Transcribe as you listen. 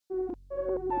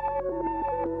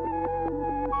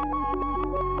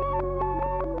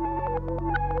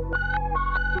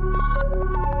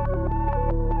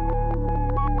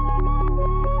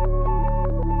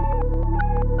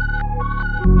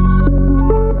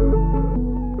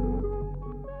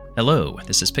Hello,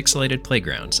 this is Pixelated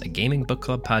Playgrounds, a gaming book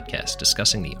club podcast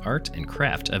discussing the art and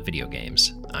craft of video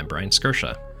games. I'm Brian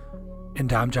Skirsha.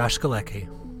 And I'm Josh Galecki.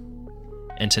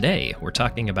 And today, we're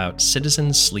talking about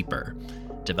Citizen Sleeper,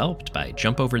 developed by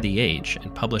Jump Over the Age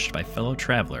and published by Fellow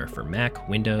Traveler for Mac,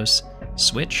 Windows,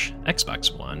 Switch,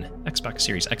 Xbox One, Xbox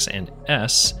Series X and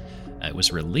S. It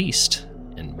was released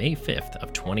on May 5th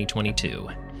of 2022,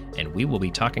 and we will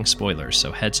be talking spoilers,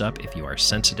 so heads up if you are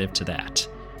sensitive to that.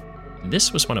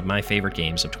 This was one of my favorite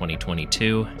games of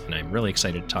 2022, and I'm really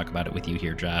excited to talk about it with you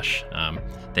here, Josh.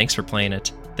 Thanks for playing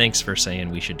it. Thanks for saying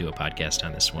we should do a podcast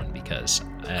on this one, because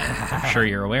I'm sure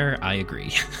you're aware, I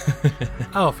agree.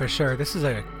 Oh, for sure. This is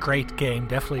a great game,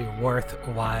 definitely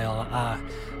worthwhile.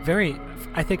 Very,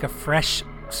 I think, a fresh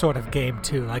sort of game,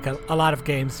 too. Like a lot of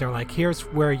games, they're like, here's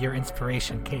where your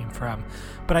inspiration came from.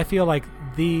 But I feel like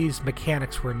these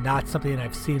mechanics were not something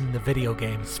I've seen in the video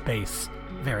game space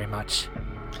very much.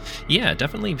 Yeah,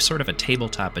 definitely sort of a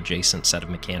tabletop adjacent set of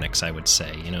mechanics, I would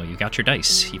say. You know, you've got your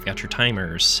dice, you've got your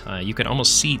timers, you can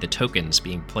almost see the tokens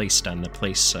being placed on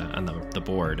the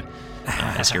board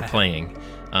as you're playing.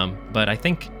 But I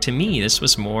think, to me, this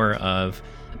was more of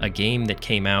a game that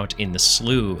came out in the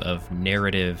slew of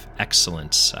narrative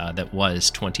excellence that was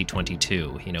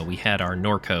 2022. You know, we had our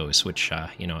Norcos, which,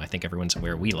 I think everyone's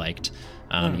aware we liked.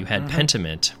 You had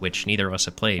Pentiment, which neither of us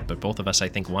have played, but both of us, I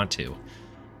think, want to.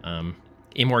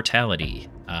 Immortality,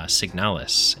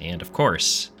 Signalis, and of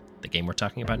course, the game we're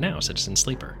talking about now, Citizen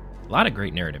Sleeper. A lot of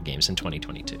great narrative games in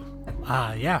 2022.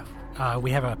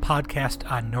 We have a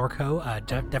podcast on Norco.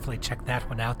 Definitely check that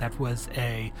one out. That was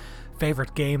a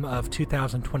favorite game of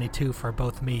 2022 for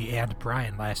both me and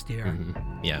Brian last year.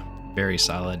 Mm-hmm. Yeah, very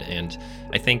solid. And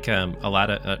I think a lot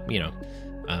of,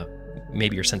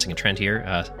 maybe you're sensing a trend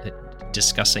here,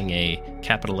 discussing a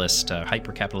capitalist,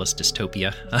 hyper-capitalist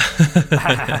dystopia.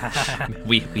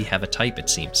 we have a type, it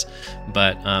seems.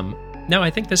 But no, I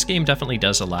think this game definitely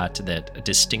does a lot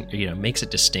that makes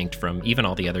it distinct from even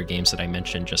all the other games that I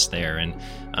mentioned just there, and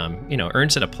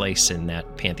earns it a place in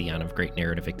that pantheon of great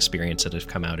narrative experience that have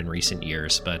come out in recent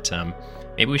years. But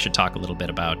maybe we should talk a little bit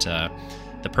about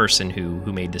the person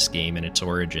who made this game and its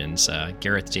origins.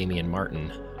 Gareth Damian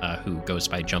Martin, who goes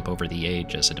by Jump Over the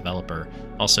Age as a developer,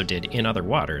 also did In Other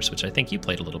Waters, which I think you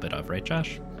played a little bit of, right,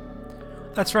 Josh?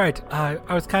 That's right. I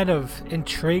was kind of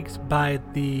intrigued by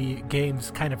the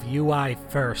game's kind of UI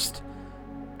first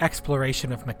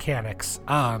exploration of mechanics.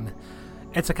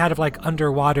 It's a kind of like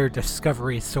underwater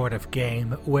discovery sort of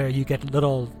game where you get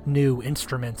little new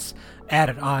instruments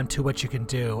added on to what you can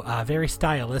do. Very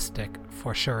stylistic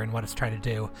for sure in what it's trying to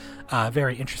do.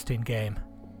 Very interesting game.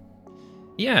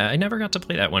 Yeah, I never got to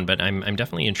play that one, but I'm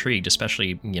definitely intrigued,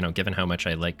 especially, given how much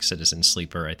I like Citizen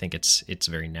Sleeper. I think it's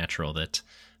very natural that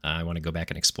I want to go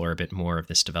back and explore a bit more of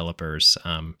this developer's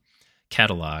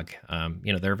catalog.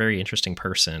 They're a very interesting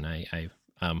person. I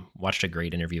watched a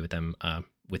great interview with them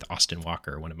with Austin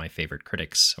Walker, one of my favorite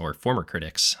critics, or former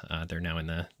critics. They're now in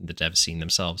the dev scene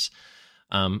themselves.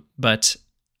 But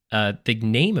the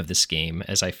name of this game,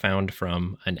 as I found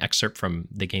from an excerpt from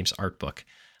the game's art book,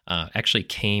 actually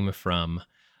came from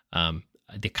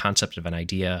the concept of an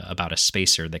idea about a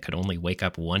spacer that could only wake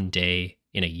up one day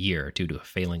in a year due to a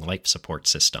failing life support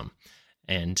system,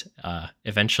 and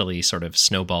eventually sort of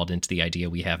snowballed into the idea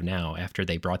we have now after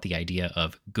they brought the idea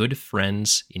of good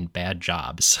friends in bad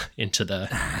jobs into the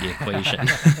equation.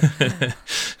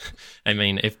 I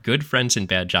mean, if good friends in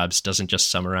bad jobs doesn't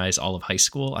just summarize all of high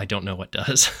school, I don't know what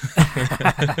does.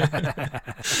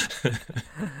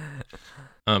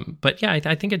 But yeah,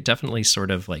 I think it definitely sort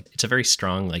of it's a very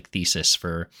strong thesis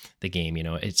for the game.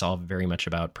 It's all very much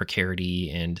about precarity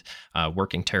and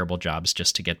working terrible jobs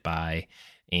just to get by.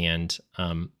 And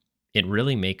it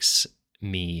really makes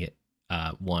me,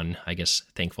 I guess,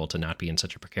 thankful to not be in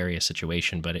such a precarious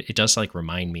situation. But it does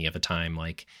remind me of a time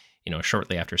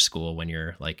shortly after school when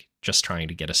you're just trying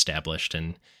to get established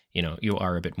and, you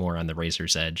are a bit more on the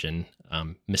razor's edge, and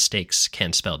mistakes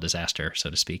can spell disaster, so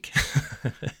to speak.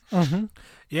 Mm-hmm.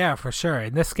 Yeah, for sure.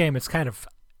 In this game, it's kind of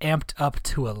amped up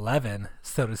to 11,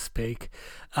 so to speak.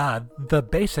 The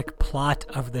basic plot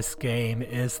of this game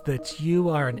is that you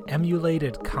are an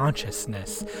emulated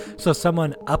consciousness. So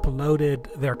someone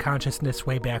uploaded their consciousness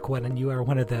way back when, and you are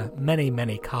one of the many,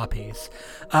 many copies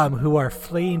who are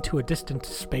fleeing to a distant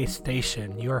space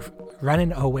station. You're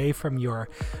running away from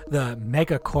the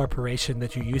mega corporation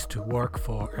that you used to work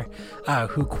for,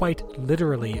 who quite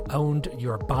literally owned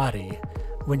your body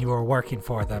when you were working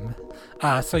for them.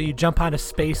 So you jump on a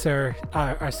spacer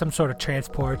or some sort of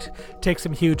transport, take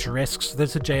some huge risks,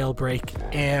 there's a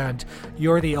jailbreak, and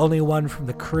you're the only one from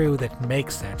the crew that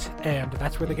makes it. And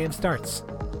that's where the game starts.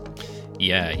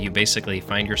 Yeah, you basically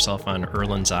find yourself on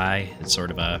Erland's Eye. It's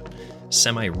sort of a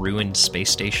semi-ruined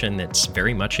space station that's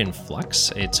very much in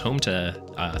flux. It's home to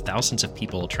thousands of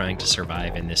people trying to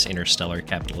survive in this interstellar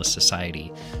capitalist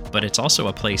society, but it's also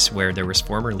a place where there was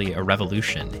formerly a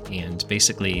revolution, and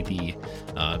basically the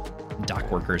dock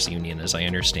workers union, as I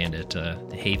understand it, the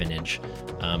Havenage,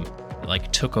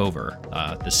 took over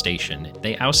the station.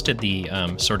 They ousted the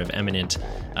sort of eminent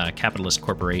capitalist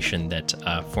corporation that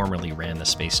formerly ran the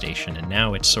space station, and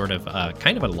now it's sort of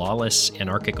kind of a lawless,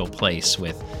 anarchical place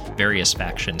with various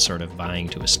factions sort of vying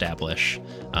to establish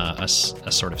a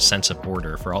sort of sense of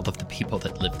order for all of the people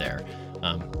that live there.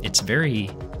 It's very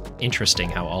interesting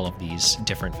how all of these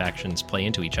different factions play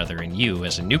into each other, and you,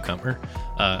 as a newcomer,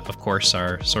 of course,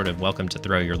 are sort of welcome to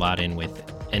throw your lot in with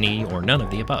any or none of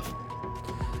the above.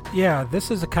 Yeah,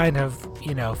 this is a kind of,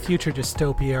 future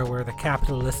dystopia where the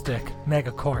capitalistic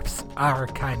megacorps are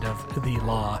kind of the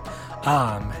law,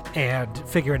 and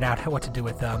figuring out what to do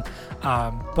with them.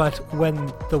 But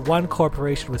when the one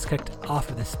corporation was kicked off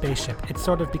of the spaceship, it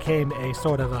sort of became a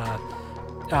sort of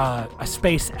a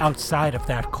space outside of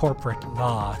that corporate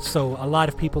law. So a lot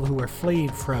of people who were fleeing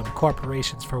from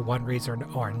corporations for one reason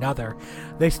or another,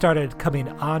 they started coming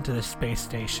onto the space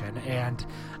station, and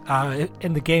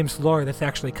in the game's lore, this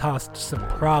actually caused some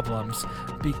problems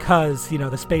because,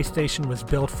 the space station was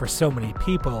built for so many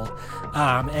people,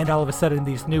 and all of a sudden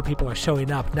these new people are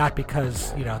showing up, not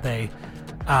because, they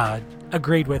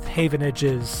agreed with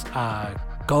Havenage's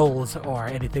goals or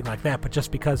anything like that, but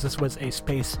just because this was a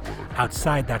space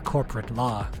outside that corporate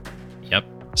law. Yep.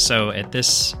 So at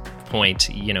this point,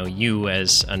 you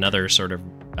as another sort of,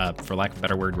 for lack of a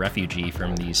better word, refugee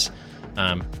from these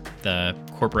the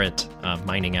corporate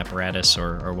mining apparatus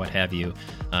or what have you,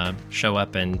 show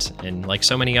up and like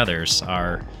so many others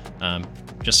are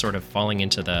just sort of falling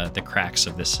into the cracks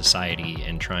of this society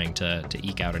and trying to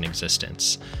eke out an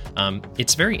existence.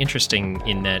 It's very interesting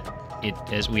in that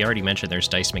as we already mentioned, there's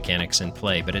dice mechanics in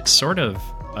play, but it's sort of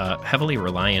heavily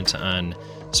reliant on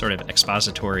sort of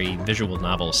expository visual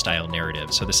novel style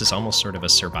narrative. So this is almost sort of a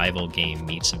survival game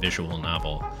meets a visual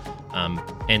novel.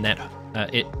 And that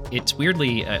it's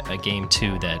weirdly a game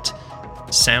too that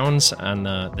sounds on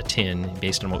the tin,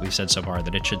 based on what we've said so far,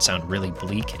 that it should sound really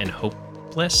bleak and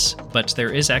hopeless, but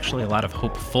there is actually a lot of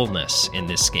hopefulness in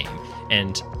this game.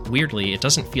 And weirdly, it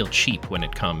doesn't feel cheap when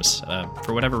it comes.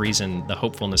 For whatever reason, the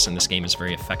hopefulness in this game is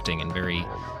very affecting and very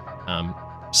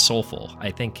soulful. I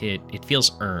think it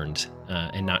feels earned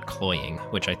and not cloying,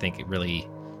 which I think it really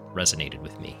resonated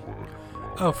with me.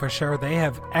 Oh, for sure. They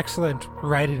have excellent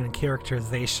writing and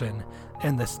characterization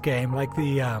in this game. Like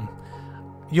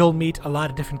you'll meet a lot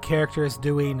of different characters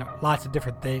doing lots of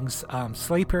different things.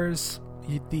 Sleepers,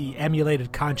 the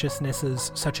emulated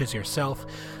consciousnesses, such as yourself,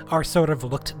 are sort of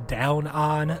looked down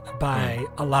on by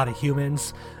a lot of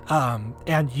humans,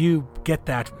 and you get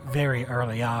that very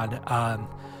early on.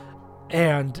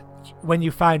 And when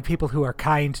you find people who are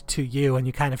kind to you and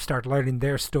you kind of start learning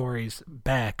their stories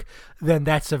back, then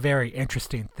that's a very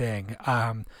interesting thing.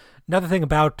 Another thing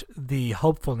about the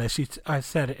hopefulness, I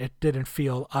said it didn't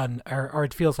feel or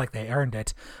it feels like they earned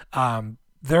it.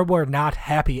 There were not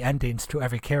happy endings to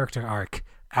every character arc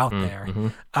out there.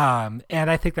 And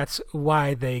I think that's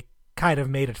why they kind of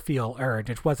made it feel earned.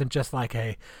 It wasn't just like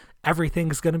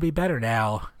everything's going to be better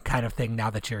now kind of thing now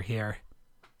that you're here.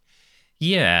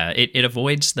 Yeah, it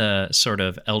avoids the sort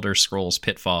of Elder Scrolls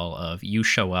pitfall of you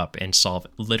show up and solve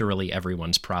literally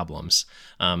everyone's problems.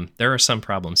 There are some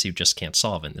problems you just can't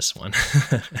solve in this one.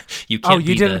 You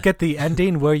didn't get the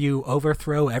ending where you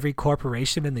overthrow every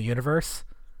corporation in the universe?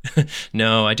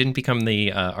 No, I didn't become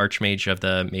the Archmage of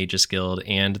the Mages Guild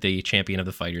and the Champion of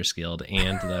the Fighters Guild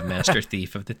and the Master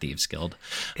Thief of the Thieves Guild.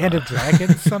 And a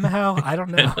dragon somehow? I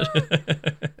don't know.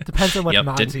 Depends on what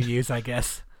mods you use, I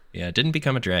guess. Yeah, it didn't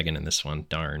become a dragon in this one,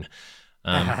 darn.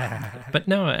 But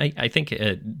no, I think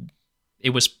it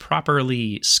was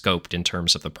properly scoped in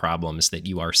terms of the problems that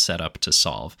you are set up to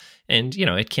solve. And,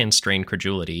 it can strain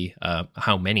credulity,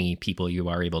 how many people you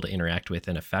are able to interact with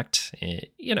and affect.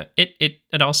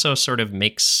 It also sort of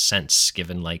makes sense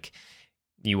given, like,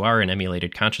 you are an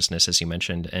emulated consciousness, as you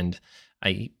mentioned. And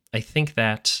I think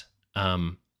that...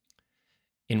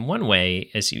 in one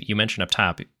way, as you mentioned up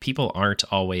top, people aren't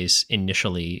always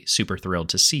initially super thrilled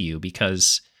to see you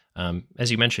because,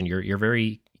 as you mentioned, you're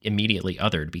very immediately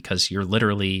othered because you're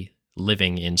literally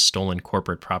living in stolen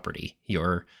corporate property.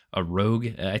 You're a rogue.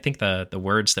 I think the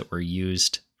words that were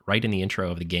used right in the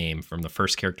intro of the game from the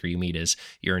first character you meet is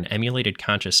you're an emulated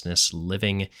consciousness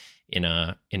living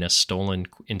in stolen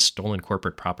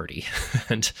corporate property.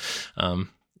 And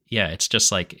yeah, it's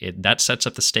just like that sets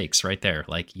up the stakes right there.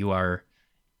 Like you are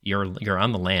you're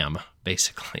on the lam,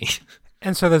 basically.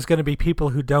 And so there's going to be people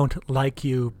who don't like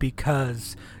you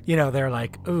because, they're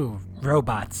like, ooh,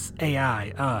 robots,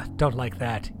 AI, don't like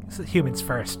that. Humans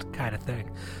first kind of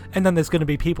thing. And then there's going to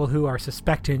be people who are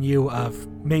suspecting you of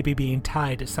maybe being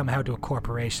tied somehow to a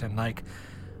corporation. Like,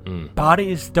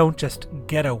 bodies don't just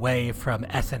get away from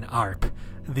SNARP,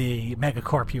 the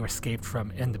megacorp you escaped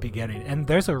from in the beginning. And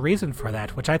there's a reason for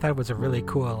that, which I thought was a really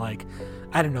cool,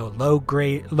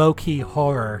 low-key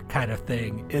horror kind of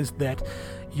thing, is that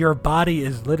your body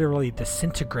is literally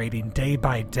disintegrating day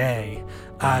by day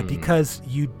because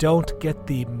you don't get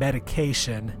the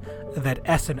medication that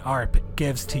SNARP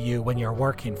gives to you when you're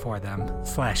working for them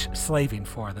 / slaving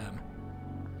for them.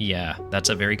 Yeah, that's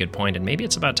a very good point, and maybe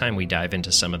it's about time we dive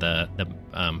into some of the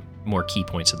more key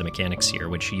points of the mechanics here,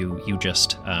 which you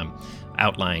just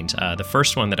outlined. The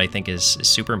first one that I think is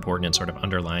super important and sort of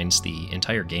underlines the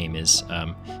entire game is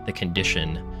the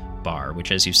condition bar,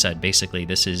 which, as you said, basically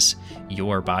this is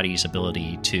your body's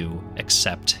ability to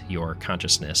accept your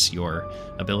consciousness, your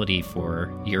ability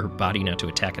for your body not to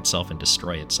attack itself and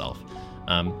destroy itself.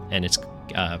 And it's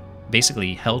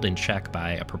basically held in check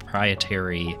by a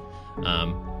proprietary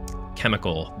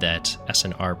chemical that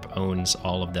SNARP owns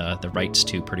all of the rights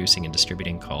to producing and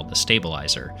distributing, called the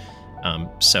stabilizer.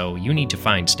 So you need to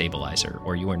find stabilizer,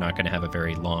 or you are not going to have a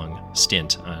very long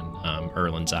stint on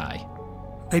Erland's Eye.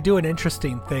 They do an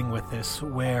interesting thing with this,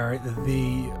 where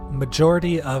the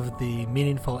majority of the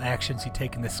meaningful actions you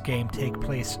take in this game take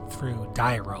place through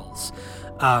die rolls,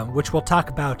 which we'll talk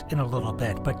about in a little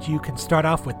bit. But you can start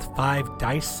off with 5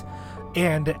 dice,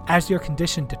 and as your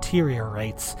condition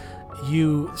deteriorates,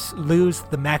 you lose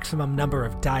the maximum number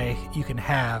of die you can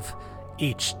have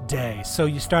each day. So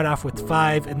you start off with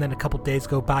 5, and then a couple days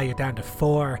go by, you're down to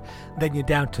 4, then you're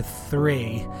down to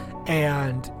 3,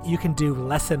 and you can do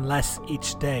less and less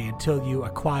each day until you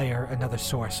acquire another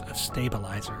source of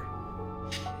stabilizer.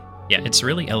 Yeah, it's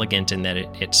really elegant in that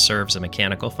it serves a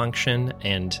mechanical function,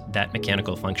 and that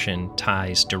mechanical function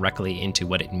ties directly into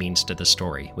what it means to the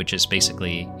story, which is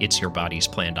basically it's your body's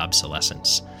planned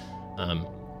obsolescence,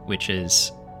 which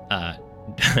is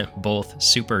both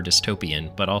super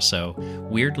dystopian, but also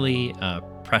weirdly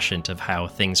prescient of how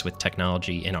things with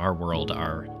technology in our world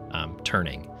are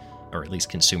turning, or at least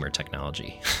consumer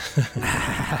technology.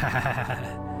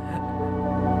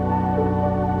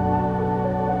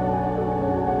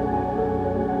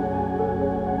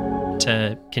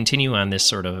 To continue on this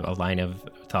sort of a line of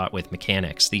thought with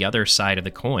mechanics, the other side of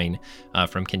the coin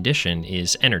from condition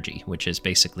is energy, which is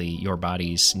basically your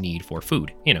body's need for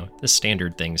food. The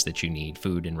standard things that you need: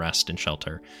 food and rest and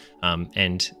shelter.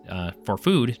 And for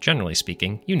food, generally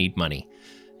speaking, you need money.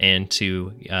 And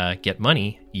to get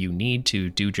money, you need to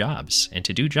do jobs. And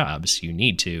to do jobs, you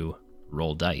need to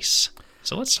roll dice.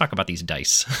 So let's talk about these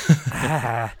dice.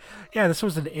 Yeah, this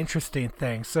was an interesting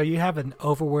thing. So you have an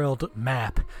overworld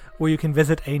map where you can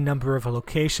visit a number of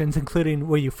locations, including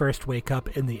where you first wake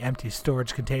up in the empty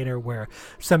storage container where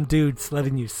some dude's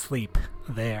letting you sleep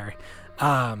there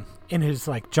in his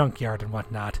junkyard and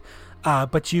whatnot.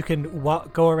 But you can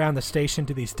go around the station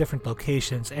to these different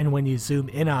locations, and when you zoom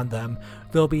in on them,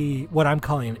 there'll be what I'm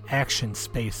calling action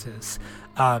spaces.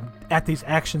 At these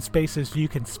action spaces, you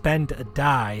can spend a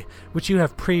die, which you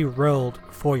have pre-rolled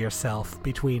for yourself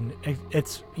between,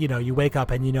 you wake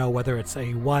up and you know whether it's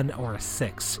a 1 or a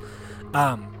 6.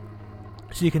 So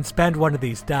you can spend one of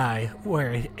these die,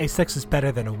 where a 6 is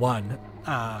better than a 1,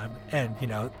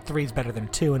 and, 3 is better than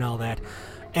 2 and all that.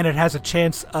 And it has a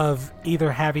chance of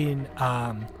either having,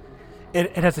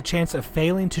 it has a chance of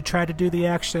failing to try to do the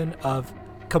action, of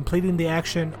completing the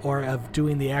action, or of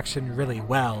doing the action really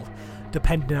well,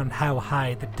 depending on how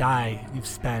high the die you've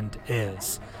spent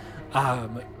is.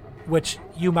 Which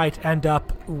you might end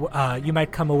up, you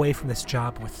might come away from this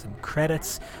job with some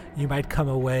credits, you might come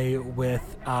away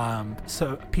with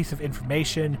a piece of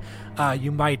information,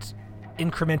 you might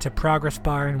increment a progress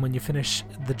bar, and when you finish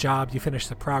the job, you finish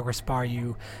the progress bar,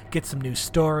 you get some new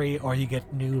story, or you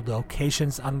get new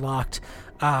locations unlocked.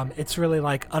 It's really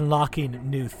like unlocking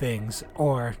new things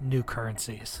or new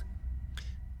currencies.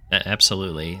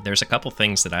 Absolutely. There's a couple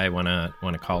things that I want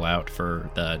to call out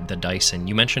for the dice, and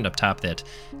you mentioned up top that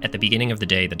at the beginning of the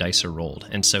day the dice are rolled,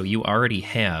 and so you already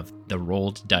have the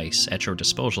rolled dice at your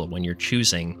disposal when you're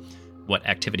choosing what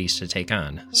activities to take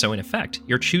on. So in effect,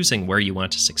 you're choosing where you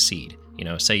want to succeed.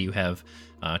 Say you have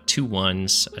two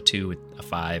ones, a 2, a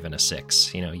 5, and a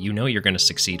 6. You know you're going to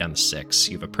succeed on the 6.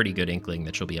 You have a pretty good inkling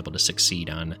that you'll be able to succeed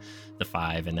on the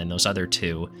 5, and then those other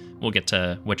 2, we'll get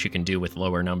to what you can do with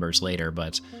lower numbers later,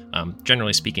 but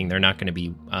generally speaking, they're not going to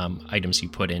be items you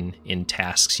put in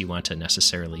tasks you want to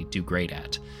necessarily do great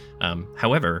at.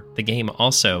 However, the game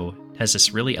also has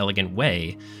this really elegant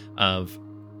way of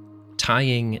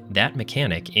tying that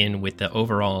mechanic in with the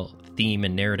overall theme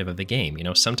and narrative of the game.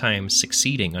 Sometimes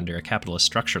succeeding under a capitalist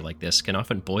structure like this can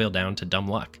often boil down to dumb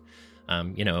luck.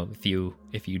 If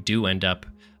you do end up,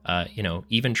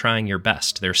 even trying your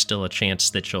best, there's still a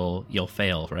chance that you'll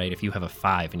fail, right? If you have a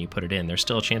 5 and you put it in, there's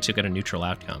still a chance you'll get a neutral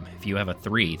outcome. If you have a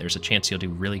 3, there's a chance you'll do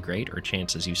really great, or a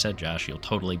chance, as you said, Josh, you'll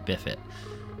totally biff it.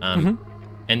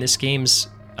 And this game's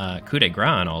coup de grace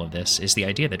on all of this is the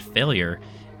idea that failure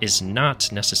is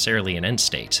not necessarily an end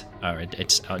state.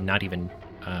 It's not even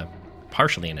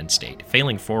partially an end state.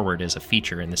 Failing forward is a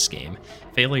feature in this game.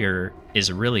 Failure is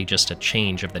really just a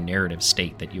change of the narrative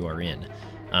state that you are in.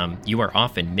 You are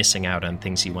often missing out on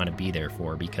things you want to be there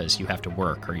for because you have to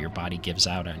work or your body gives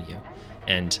out on you.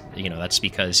 And, that's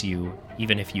because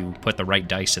even if you put the right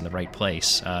dice in the right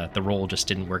place, the roll just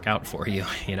didn't work out for you,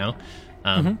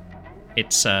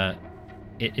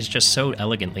 It just so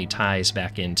elegantly ties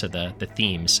back into the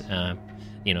themes.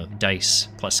 Dice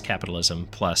plus capitalism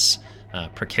plus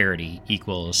precarity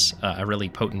equals a really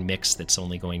potent mix that's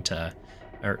going to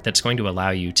allow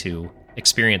you to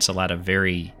experience a lot of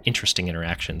very interesting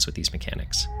interactions with these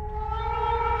mechanics.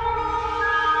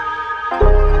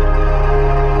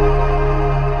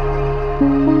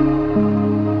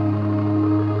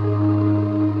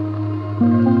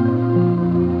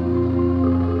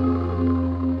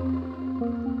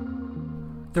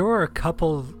 There were a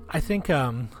couple, I think,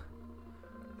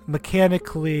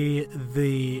 mechanically,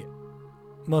 the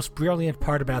most brilliant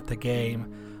part about the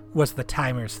game was the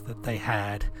timers that they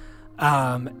had.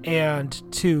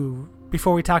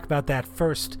 Before we talk about that,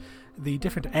 first, the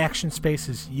different action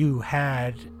spaces you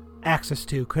had access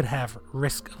to could have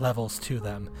risk levels to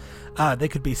them. They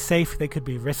could be safe, they could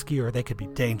be risky, or they could be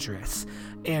dangerous.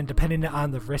 And depending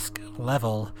on the risk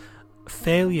level,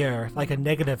 failure, like a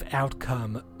negative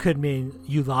outcome, could mean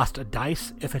you lost a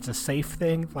dice if it's a safe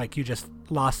thing, like you just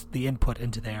lost the input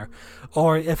into there.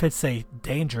 Or if it's a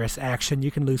dangerous action,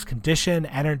 you can lose condition,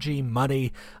 energy,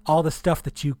 money, all the stuff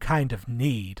that you kind of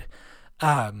need.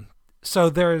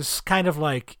 So there's kind of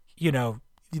like,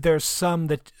 there's some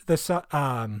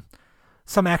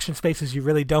action spaces you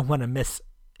really don't want to miss.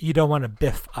 You don't want to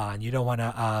biff on. You don't want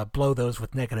to blow those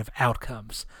with negative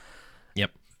outcomes.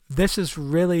 Yep. This is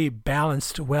really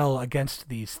balanced well against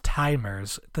these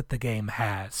timers that the game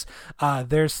has.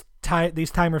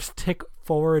 These timers tick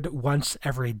forward once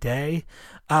every day.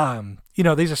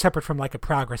 These are separate from like a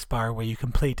progress bar where you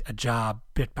complete a job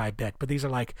bit by bit, but these are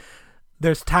like,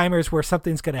 there's timers where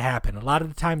something's going to happen. A lot of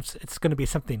the times it's going to be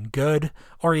something good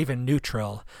or even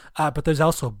neutral, but there's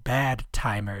also bad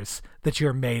timers that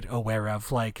you're made aware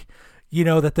of. Like,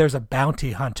 that there's a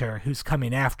bounty hunter who's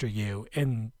coming after you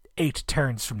in 8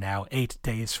 turns from now, 8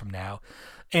 days from now.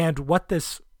 And what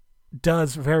this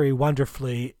does very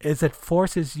wonderfully is it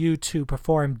forces you to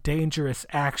perform dangerous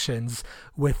actions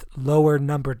with lower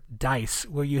numbered dice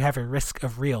where you have a risk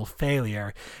of real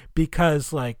failure,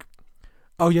 because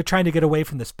you're trying to get away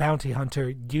from this bounty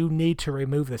hunter, you need to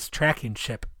remove this tracking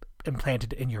chip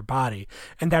implanted in your body,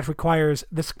 and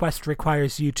this quest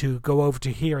requires you to go over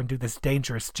to here and do this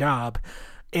dangerous job,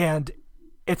 and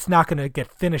it's not going to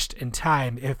get finished in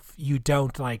time if you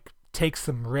don't take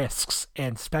some risks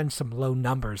and spend some low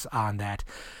numbers on that.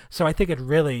 So I think it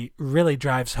really, really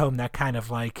drives home that kind of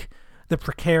the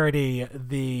precarity,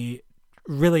 the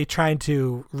really trying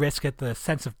to risk it, the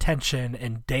sense of tension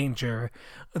and danger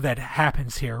that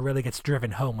happens here really gets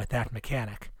driven home with that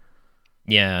mechanic.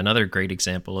 Yeah, another great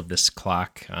example of this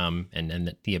clock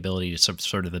and the ability to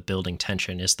sort of the building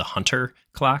tension is the Hunter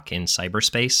clock in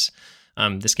cyberspace.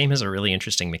 This game has a really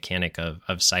interesting mechanic of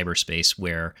cyberspace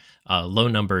where low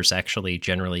numbers actually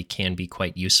generally can be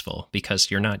quite useful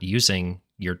because you're not using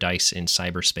your dice in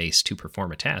cyberspace to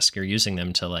perform a task. You're using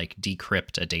them to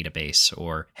decrypt a database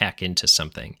or hack into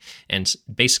something. And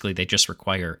basically they just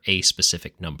require a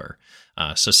specific number.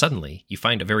 So suddenly you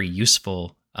find a very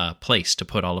useful place to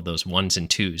put all of those 1s and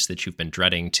 2s that you've been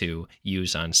dreading to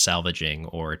use on salvaging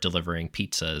or delivering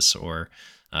pizzas or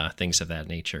things of that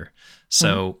nature.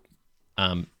 So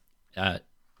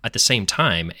at the same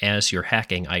time as you're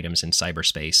hacking items in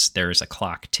cyberspace, there's a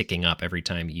clock ticking up every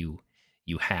time you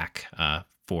hack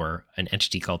for an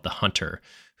entity called the Hunter,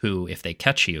 who, if they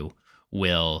catch you,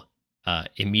 will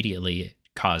immediately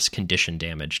cause condition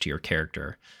damage to your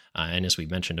character. And as we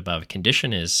mentioned above,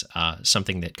 condition is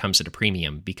something that comes at a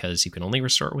premium because you can only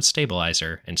restore it with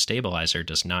stabilizer, and stabilizer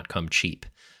does not come cheap.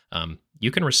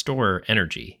 You can restore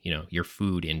energy, your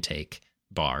food intake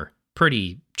bar,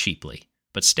 pretty cheaply,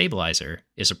 but stabilizer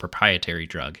is a proprietary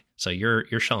drug, so you're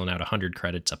shelling out 100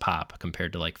 credits a pop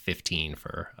compared to like 15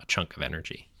 for a chunk of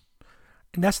energy.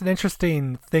 And that's an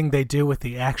interesting thing they do with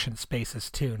the action spaces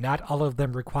too. Not all of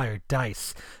them require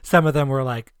dice. Some of them were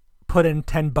like, put in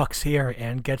 $10 here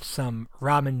and get some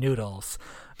ramen noodles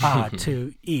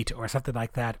to eat or something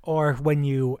like that. Or when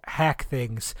you hack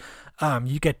things,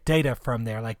 you get data from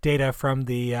there, like data from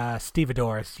the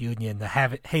Stevedores Union, the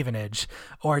Havenage,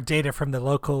 or data from the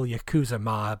local Yakuza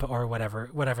mob or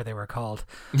whatever they were called.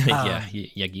 Yeah,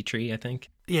 Yagitri, I think.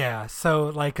 Yeah, so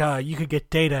like you could get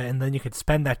data, and then you could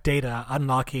spend that data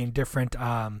unlocking different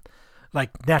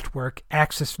like network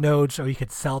access nodes, or you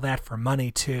could sell that for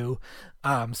money too.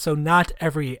 So not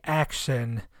every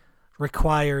action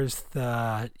requires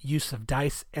the use of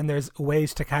dice, and there's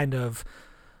ways to kind of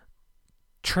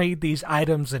trade these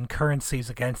items and currencies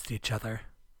against each other.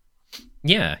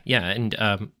 Yeah, and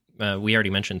we already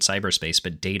mentioned cyberspace,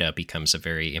 but data becomes a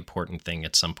very important thing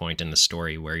at some point in the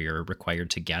story where you're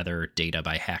required to gather data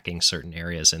by hacking certain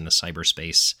areas in the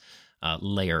cyberspace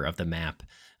layer of the map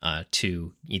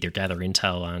to either gather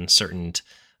intel on certain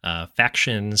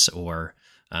factions or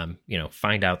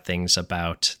find out things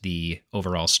about the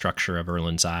overall structure of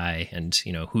Erland's Eye and,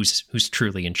 who's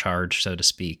truly in charge, so to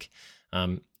speak.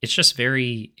 It's just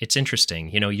it's interesting.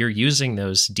 You're using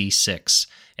those D6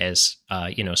 as,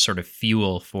 sort of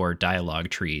fuel for dialogue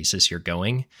trees as you're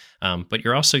going. But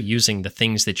you're also using the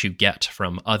things that you get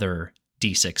from other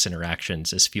D6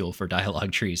 interactions as fuel for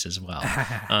dialogue trees as well.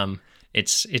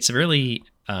 It's really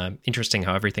interesting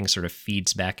how everything sort of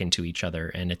feeds back into each other.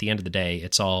 And at the end of the day,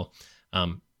 it's all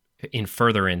in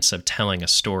furtherance of telling a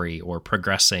story or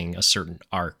progressing a certain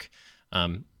arc.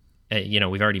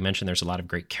 We've already mentioned there's a lot of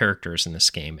great characters in this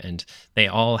game, and they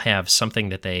all have something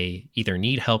that they either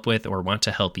need help with or want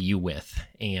to help you with.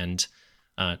 And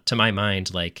to my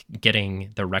mind, like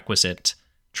getting the requisite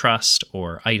trust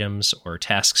or items or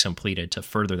tasks completed to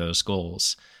further those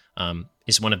goals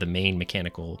is one of the main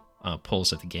mechanical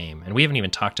pulls of the game. And we haven't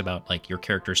even talked about like your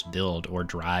character's build or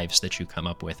drives that you come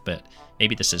up with, but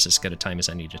maybe this is as good a time as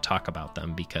any to talk about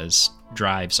them, because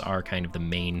drives are kind of the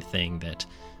main thing that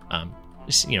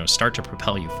start to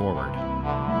propel you forward.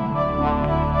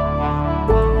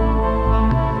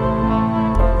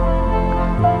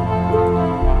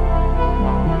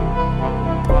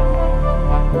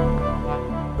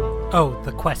 Oh,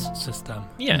 the quest system.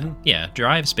 Yeah.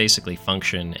 Drives basically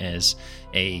function as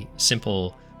a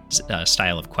simple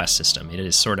style of quest system. It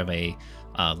is sort of a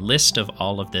list of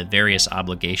all of the various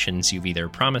obligations you've either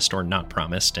promised or not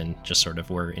promised and just sort of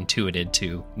were intuited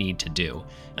to need to do.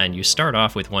 And you start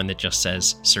off with one that just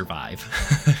says survive.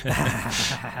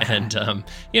 And,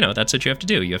 that's what you have to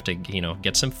do. You have to,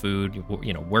 get some food,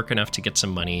 work enough to get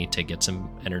some money, to get some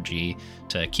energy,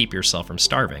 to keep yourself from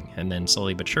starving. And then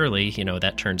slowly but surely,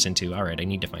 that turns into, all right, I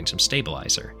need to find some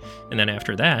stabilizer. And then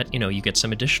after that, you get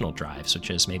some additional drives,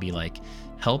 which is maybe like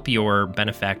help your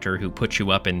benefactor who put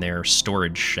you up in their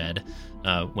storage shed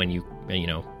when you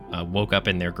woke up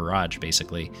in their garage,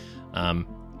 basically,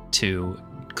 to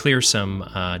clear some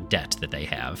debt that they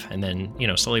have. And then,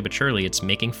 slowly but surely it's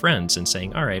making friends and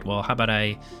saying, all right, well, how about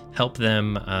I help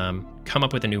them come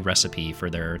up with a new recipe for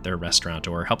their restaurant,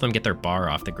 or help them get their bar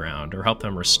off the ground, or help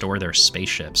them restore their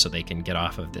spaceship so they can get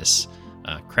off of this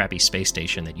crappy space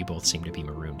station that you both seem to be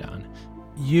marooned on.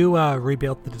 You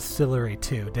rebuilt the distillery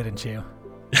too, didn't you?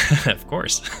 Of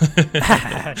course.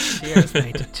 Cheers,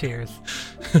 mate. Cheers.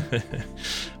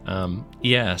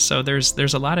 So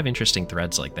there's a lot of interesting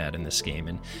threads like that in this game,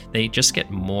 and they just get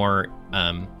more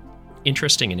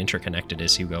interesting and interconnected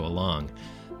as you go along.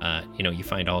 You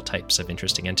find all types of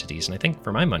interesting entities, and I think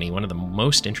for my money, one of the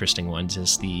most interesting ones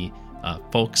is the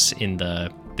folks in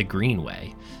the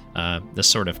Greenway. The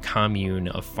sort of commune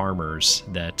of farmers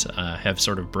that have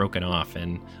sort of broken off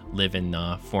and live in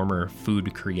the former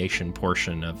food creation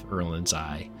portion of Erland's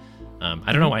Eye.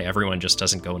 I don't know why everyone just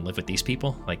doesn't go and live with these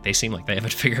people. Like, they seem like they have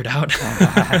it figured out.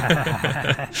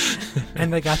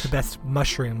 And they got the best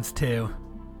mushrooms, too.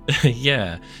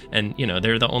 Yeah, and,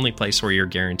 they're the only place where you're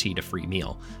guaranteed a free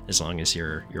meal, as long as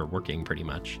you're working, pretty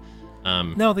much.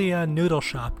 No, the noodle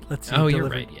shop lets you deliver. You're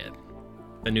right, yeah.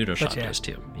 The noodle shop does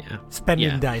too, yeah.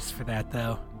 Spending dice for that,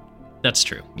 though. That's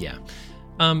true, yeah.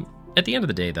 At the end of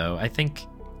the day, though, I think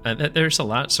that there's a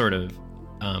lot sort of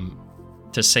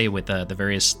to say with the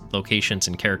various locations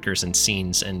and characters and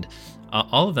scenes, and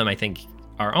all of them, I think,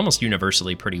 are almost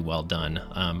universally pretty well done.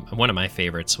 One of my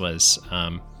favorites was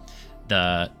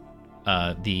the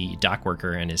the dock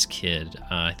worker and his kid,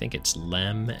 I think it's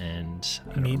Lem and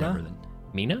I don't Mina?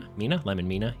 remember Lem and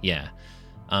Mina. Yeah.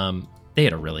 They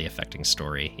had a really affecting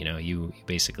story. You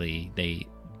basically,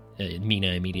 Mina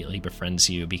immediately befriends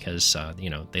you because,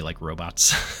 they like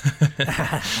robots.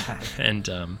 And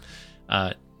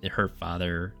her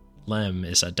father, Lem,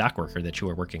 is a dock worker that you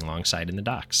are working alongside in the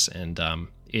docks, and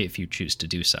if you choose to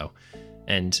do so.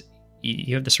 And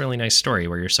you have this really nice story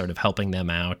where you're sort of helping them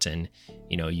out, and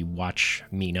you watch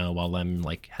Mina while Lem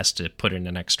has to put in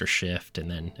an extra shift,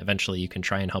 and then eventually you can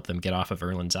try and help them get off of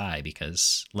Erland's Eye,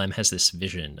 because Lem has this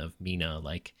vision of Mina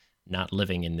not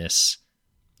living in this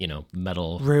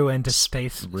metal ruined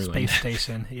space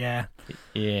station. Yeah.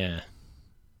 Yeah,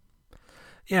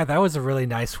 that was a really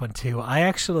nice one too. I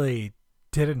actually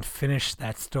didn't finish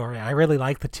that story. I really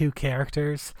like the two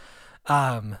characters,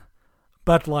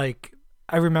 but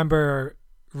I remember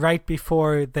right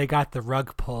before they got the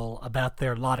rug pull about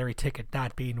their lottery ticket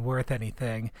not being worth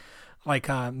anything,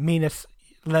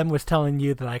 Lem was telling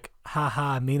you that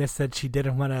haha, Mina said she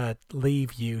didn't want to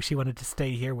leave you, she wanted to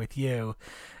stay here with you,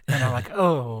 and I'm like,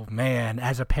 oh man,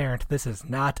 as a parent, this is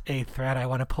not a thread I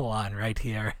want to pull on right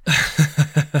here.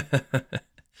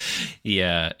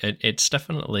 Yeah, it's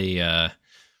definitely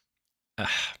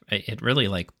it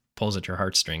really pulls at your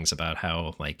heartstrings about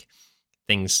how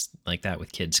things like that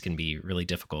with kids can be really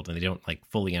difficult, and they don't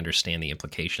fully understand the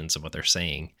implications of what they're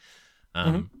saying.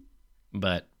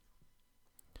 But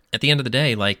at the end of the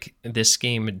day, this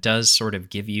game does sort of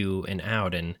give you an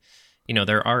out, and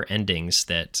there are endings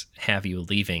that have you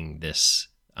leaving this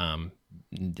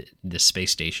this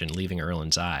space station, leaving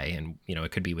Erland's Eye, and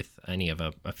it could be with any of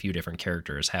a few different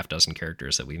characters, half dozen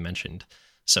characters that we mentioned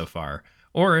so far.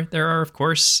 Or there are, of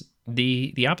course,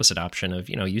 the opposite option of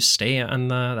you stay on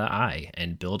the Eye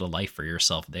and build a life for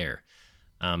yourself there,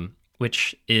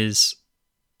 which is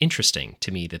interesting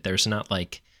to me, that there's not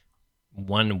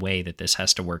one way that this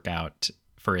has to work out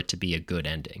for it to be a good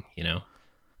ending.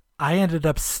 I ended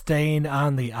up staying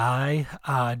on the Eye,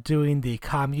 doing the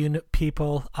commune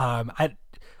people.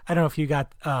 I don't know if you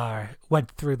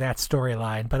went through that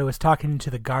storyline, but it was talking to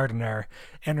the gardener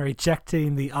and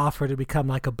rejecting the offer to become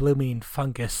like a blooming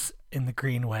fungus in the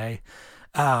Greenway.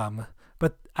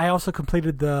 But I also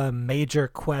completed the major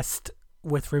quest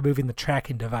with removing the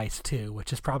tracking device too,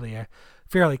 which is probably a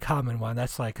fairly common one.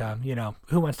 That's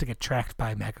who wants to get tracked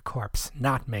by Megacorps?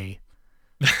 Not me.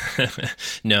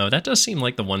 No, that does seem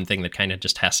like the one thing that kind of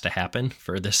just has to happen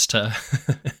for this to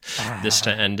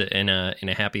end in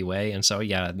a happy way. And so,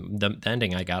 yeah, the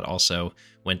ending I got also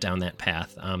went down that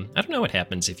path. I don't know what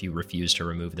happens if you refuse to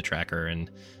remove the tracker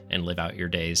and live out your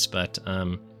days, but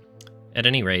at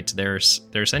any rate, there's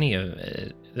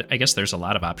I guess there's a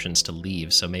lot of options to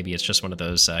leave. So maybe it's just one of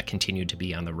those continue to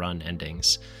be on the run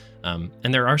endings.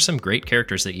 And there are some great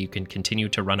characters that you can continue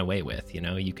to run away with.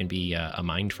 You can be a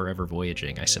mind forever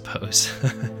voyaging, I suppose.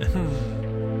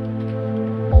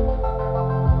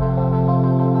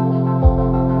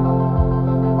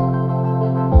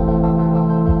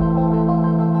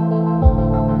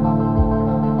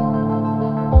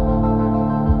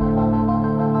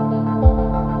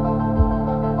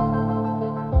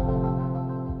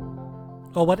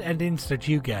 Well, what endings did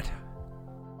you get?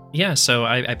 Yeah, so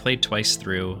I played twice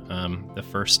through. The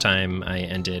first time I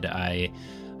ended, I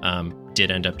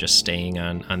did end up just staying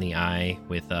on the Eye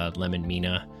with Lem and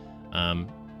Mina.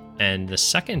 And the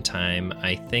second time,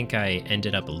 I think I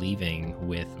ended up leaving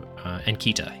with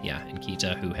Ankita. Yeah,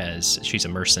 Ankita, she's a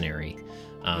mercenary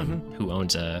who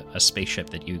owns a spaceship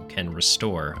that you can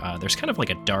restore. There's kind of like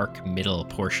a dark middle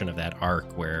portion of that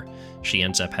arc where she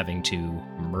ends up having to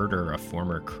murder a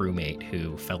former crewmate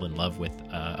who fell in love with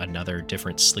another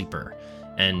different sleeper.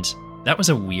 And that was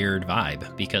a weird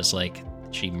vibe because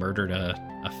she murdered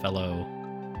a fellow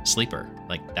sleeper.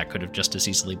 That could have just as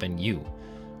easily been you.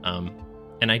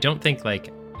 And I don't think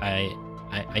I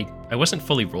wasn't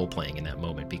fully role-playing in that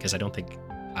moment because I don't think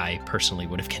I personally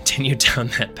would have continued down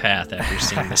that path after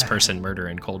seeing this person murder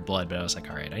in cold blood. But I was like,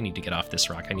 all right, I need to get off this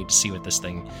rock. I need to see what this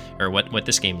thing, or what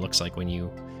this game looks like when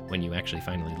you actually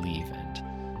finally leave.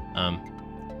 And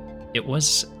it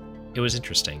was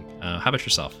interesting. How about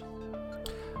yourself?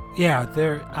 Yeah,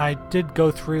 I did go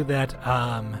through that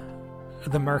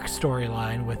the Merc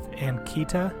storyline with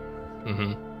Ankita.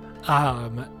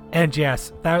 Mm-hmm. And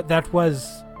yes, that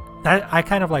was that. I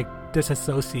kind of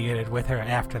disassociated with her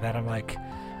after that. I'm like,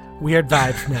 weird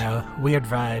vibes now. Weird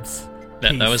vibes.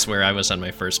 That was where I was on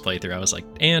my first playthrough. I was like,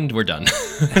 and we're done.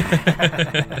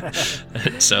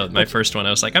 So my first one, I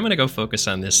was like, I'm going to go focus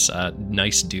on this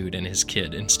nice dude and his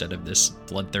kid instead of this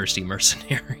bloodthirsty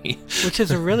mercenary. Which is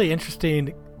a really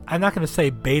interesting, I'm not going to say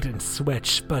bait and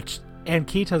switch, but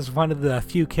Ankita's one of the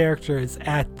few characters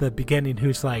at the beginning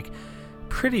who's like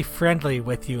pretty friendly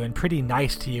with you and pretty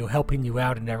nice to you, helping you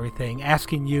out and everything,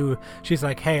 asking you. She's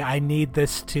like, "Hey, I need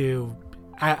this to.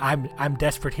 I'm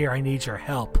desperate here. I need your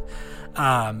help."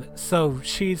 So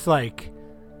she's like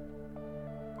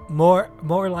more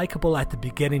likable at the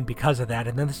beginning because of that,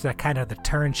 and then this is kind of the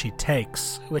turn she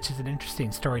takes, which is an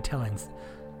interesting storytelling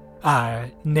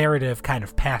narrative kind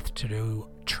of path to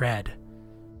tread.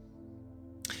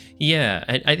 Yeah,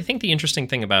 I think the interesting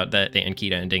thing about the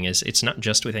Ankita ending is it's not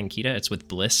just with Ankita, it's with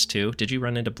Bliss too. Did you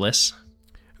run into Bliss?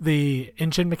 The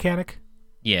engine mechanic?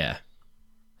 Yeah.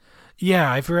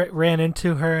 Yeah, I've ran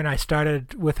into her, and I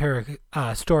started with her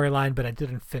storyline, but I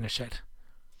didn't finish it.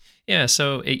 Yeah,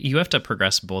 so you have to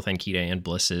progress both Ankita and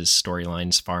Bliss's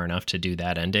storylines far enough to do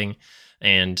that ending.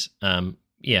 And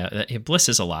Bliss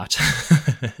is a lot.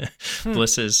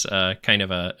 Bliss is kind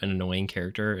of an annoying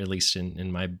character, at least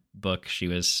in my book. She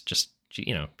was just,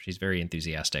 she's very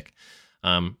enthusiastic.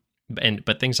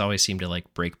 But things always seem to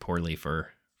like break poorly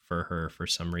for her for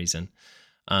some reason.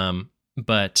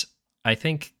 But I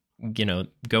think,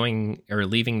 going or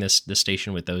leaving the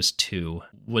station with those two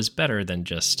was better than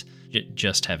just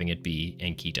having it be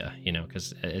Ankita,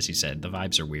 because as you said, the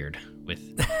vibes are weird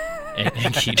with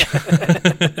Ankita.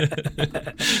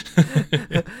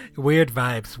 Weird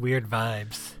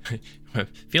vibes. I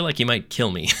feel like you might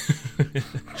kill me.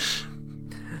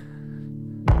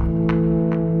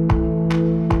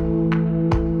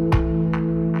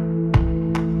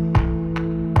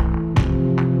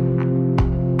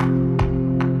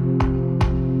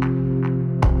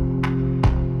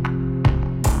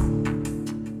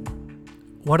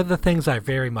 One of the things I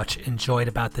very much enjoyed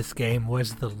about this game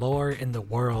was the lore in the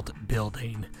world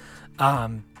building.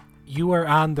 You were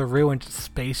on the ruined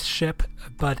spaceship,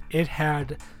 but it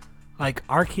had like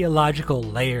archaeological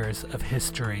layers of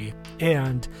history,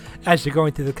 and as you're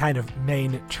going through the kind of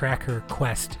main tracker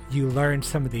quest, you learn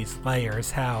some of these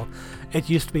layers, how it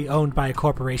used to be owned by a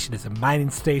corporation as a mining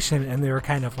station, and they were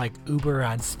kind of like Uber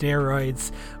on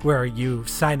steroids, where you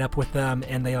sign up with them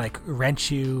and they like rent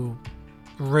you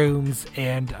rooms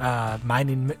and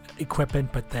mining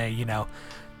equipment, but they,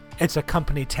 it's a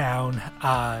company town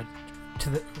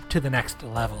to the next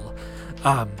level.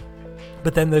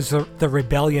 But then there's the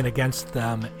rebellion against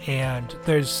them, and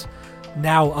there's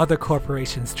now other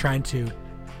corporations trying to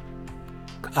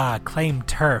claim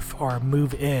turf or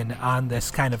move in on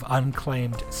this kind of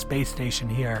unclaimed space station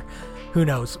here. Who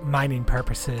knows, mining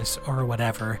purposes or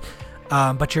whatever.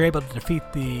 But you're able to defeat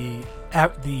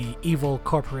the evil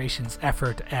corporation's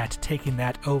effort at taking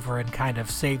that over and kind of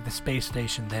save the space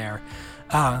station there.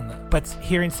 But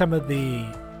hearing some of the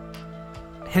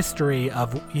history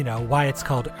of, why it's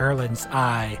called Erland's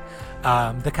Eye,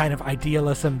 the kind of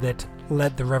idealism that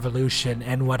led the revolution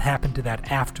and what happened to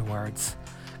that afterwards,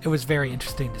 it was very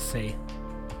interesting to see.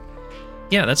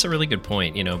 Yeah, that's a really good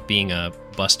point. Being a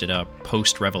busted up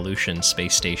post-revolution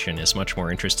space station is much more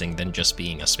interesting than just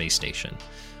being a space station.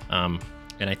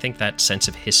 And I think that sense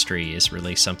of history is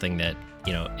really something that,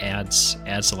 adds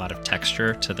a lot of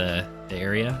texture to the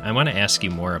area. I want to ask you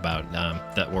more about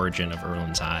the origin of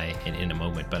Erland's Eye in a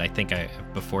moment, but I think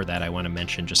before that I want to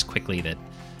mention just quickly that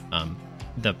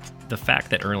the fact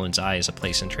that Erland's Eye is a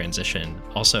place in transition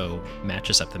also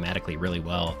matches up thematically really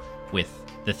well with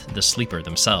the sleeper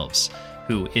themselves,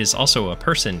 who is also a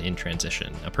person in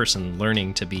transition, a person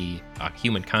learning to be a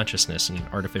human consciousness in an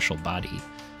artificial body.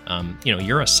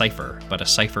 You're a cipher, but a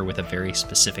cipher with a very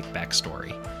specific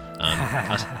backstory,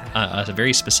 a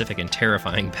very specific and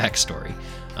terrifying backstory.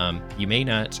 You may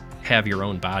not have your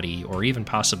own body or even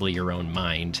possibly your own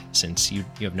mind, since you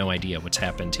have no idea what's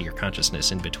happened to your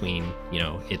consciousness in between,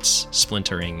 its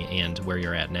splintering and where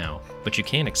you're at now. But you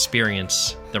can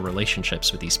experience the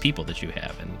relationships with these people that you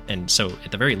have. And so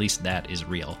at the very least, that is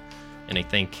real. And I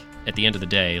think at the end of the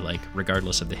day, like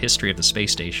regardless of the history of the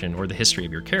space station or the history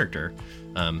of your character,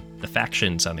 the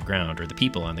factions on the ground or the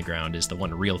people on the ground is the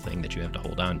one real thing that you have to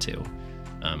hold on to.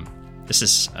 This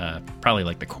is probably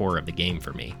like the core of the game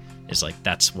for me, is like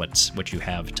that's what you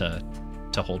have to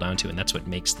hold on to, and that's what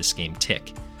makes this game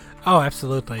tick. Oh,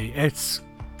 absolutely. It's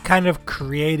kind of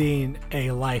creating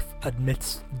a life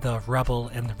amidst the rubble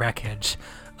and the wreckage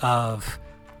of,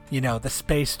 the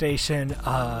space station,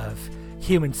 of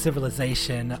human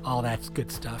civilization, all that good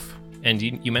stuff. And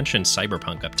you mentioned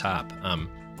cyberpunk up top.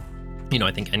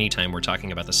 I think anytime we're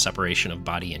talking about the separation of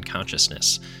body and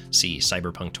consciousness, see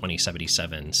Cyberpunk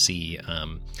 2077, see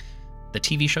the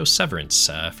TV show Severance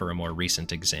for a more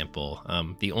recent example.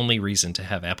 The Only Reason to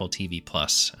Have Apple TV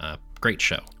Plus, great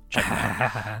show. Check it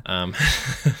out.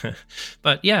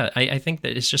 But yeah, I think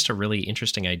that it's just a really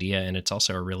interesting idea, and it's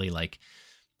also a really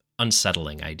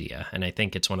unsettling idea, and I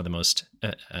think it's one of the most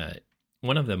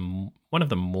one of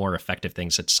the more effective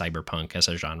things that cyberpunk as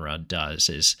a genre does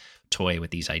is toy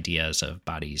with these ideas of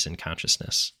bodies and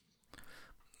consciousness.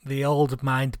 The old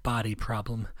mind-body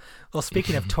problem. Well,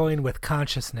 speaking of toying with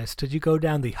consciousness, did you go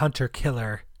down the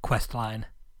hunter-killer quest line?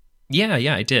 Yeah,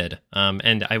 I did.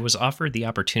 And I was offered the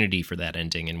opportunity for that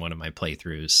ending in one of my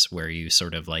playthroughs where you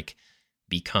sort of like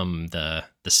become the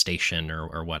station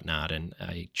or whatnot, and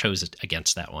I chose it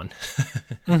against that one.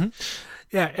 Mm-hmm.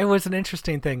 Yeah, it was an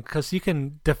interesting thing because you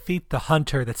can defeat the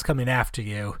hunter that's coming after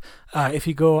you if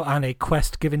you go on a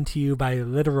quest given to you by a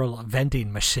literal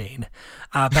vending machine.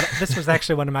 But this was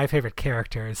actually one of my favorite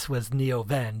characters, was Neo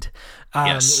Vend.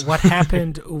 Yes. What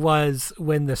happened was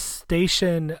when the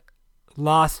station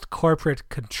lost corporate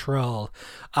control,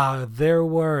 there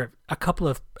were a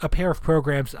pair of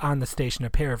programs on the station, a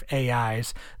pair of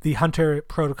AIs, the Hunter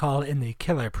Protocol and the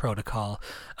Killer Protocol,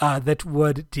 that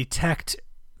would detect.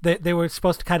 They were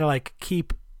supposed to kind of like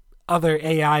keep other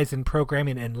AIs and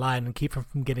programming in line and keep them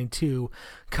from getting too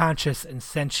conscious and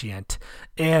sentient.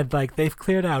 And like they've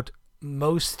cleared out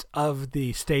most of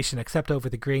the station except over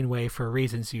the Greenway for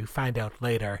reasons you find out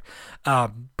later.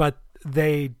 But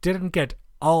they didn't get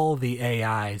all the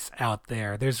AIs out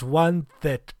there. There's one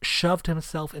that shoved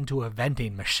himself into a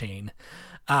vending machine,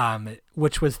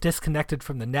 which was disconnected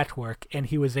from the network, and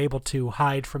he was able to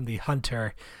hide from the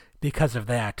hunter because of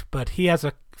that. But he has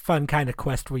a fun kind of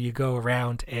quest where you go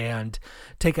around and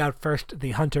take out first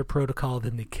the Hunter Protocol,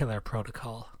 then the Killer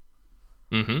Protocol.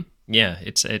 Mm-hmm. Yeah,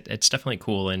 it's definitely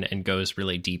cool and goes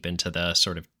really deep into the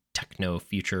sort of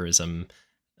techno-futurism,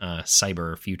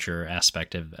 cyber future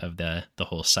aspect of the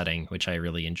whole setting, which I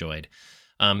really enjoyed.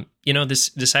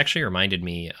 This actually reminded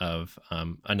me of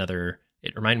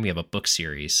it reminded me of a book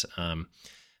series.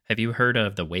 Have you heard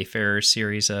of the Wayfarer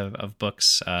series of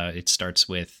books? It starts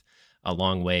with A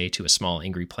Long Way to a Small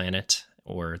Angry Planet,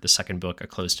 or the second book, A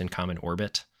Closed and Common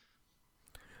Orbit.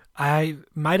 I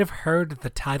might have heard the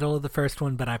title of the first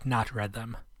one, but I've not read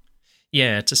them.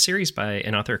 Yeah, it's a series by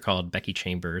an author called Becky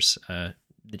Chambers.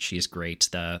 She is great.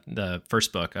 The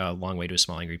first book, A Long Way to a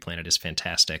Small Angry Planet, is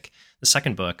fantastic. The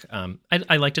second book,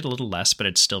 I liked it a little less, but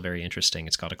it's still very interesting.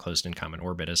 It's called A Closed and Common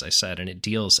Orbit, as I said, and it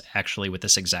deals actually with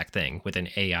this exact thing, with an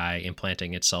AI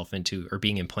implanting itself into, or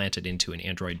being implanted into, an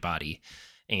android body,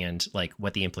 and like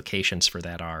what the implications for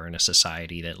that are in a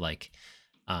society that like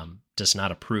does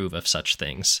not approve of such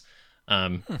things.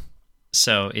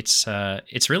 So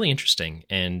it's really interesting,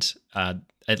 and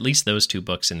at least those two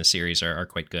books in the series are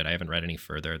quite good. I haven't read any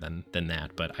further than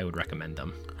that, but I would recommend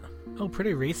them. Oh,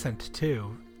 pretty recent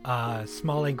too.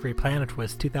 Small Angry Planet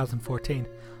was 2014.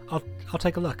 I'll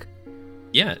take a look.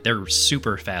 Yeah, they're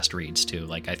super fast reads too.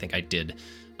 Like I think I did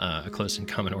A Closed and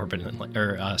Common Orbit, A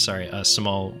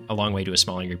Long Way to a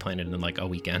Small Angry Planet in like a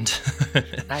weekend.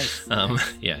 Nice.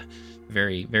 Yeah,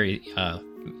 very very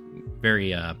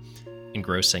very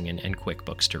engrossing and quick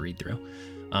books to read through.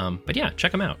 But yeah,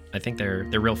 check them out. I think they're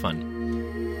real fun.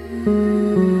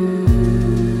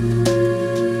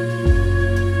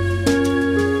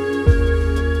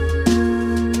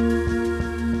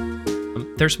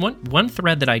 There's one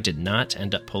thread that I did not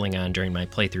end up pulling on during my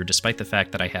playthrough, despite the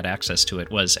fact that I had access to it,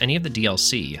 was any of the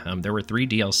DLC. There were 3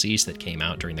 DLCs that came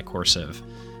out during the course of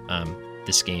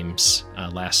this game's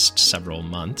last several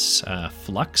months.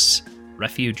 Flux,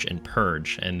 Refuge, and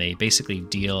Purge, and they basically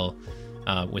deal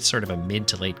with sort of a mid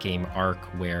to late game arc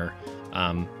where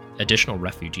additional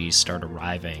refugees start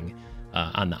arriving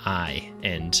on the Eye,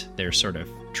 and they're sort of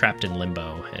trapped in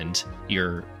limbo, and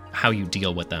how you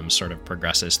deal with them sort of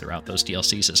progresses throughout those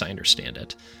DLCs, as I understand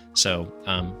it. So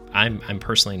I'm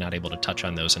personally not able to touch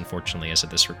on those, unfortunately, as of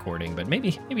this recording, but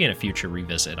maybe in a future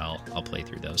revisit I'll play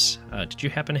through those. Did you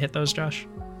happen to hit those, Josh?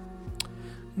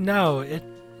 No,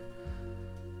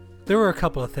 there were a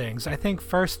couple of things. I think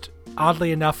first,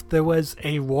 oddly enough, there was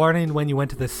a warning when you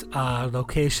went to this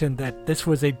location that this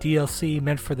was a DLC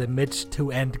meant for the mid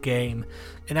to end game,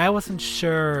 and I wasn't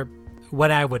sure when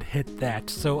I would hit that,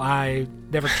 so I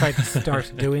never tried to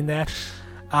start doing that.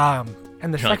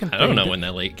 And the second thing, I don't know when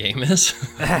that late game is.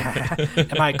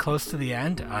 Am I close to the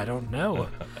end? I don't know.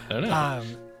 I don't know.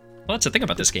 Well, that's the thing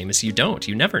about this game is you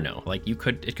never know. Like it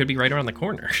could be right around the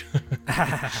corner.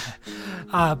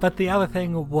 But the other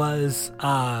thing was,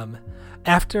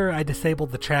 after I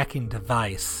disabled the tracking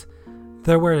device,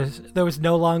 there was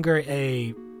no longer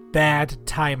a bad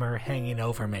timer hanging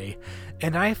over me,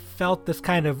 and I felt this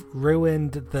kind of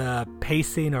ruined the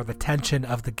pacing or the tension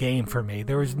of the game for me.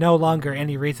 There was no longer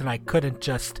any reason I couldn't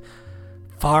just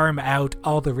farm out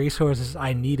all the resources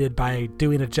I needed by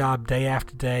doing a job day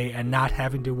after day and not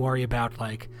having to worry about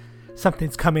like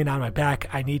something's coming on my back,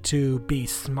 I need to be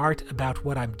smart about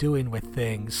what I'm doing with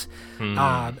things.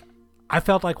 I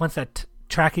felt like once that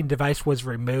tracking device was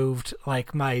removed,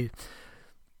 like my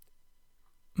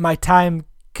time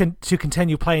to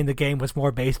continue playing the game was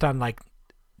more based on like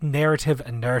narrative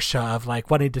inertia of like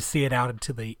wanting to see it out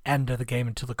until the end of the game,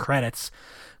 until the credits,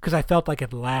 because I felt like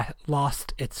it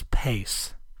lost its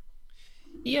pace.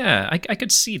 Yeah, I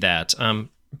could see that.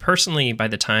 Personally, by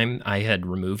the time I had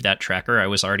removed that tracker, I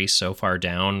was already so far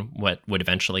down what would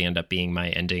eventually end up being my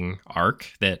ending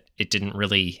arc that it didn't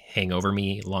really hang over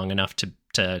me long enough to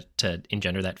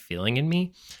engender that feeling in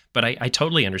me. But I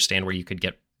totally understand where you could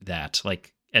get that.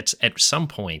 Like at some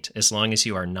point, as long as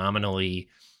you are nominally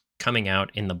coming out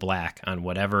in the black on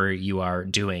whatever you are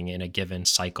doing in a given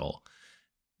cycle,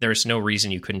 there's no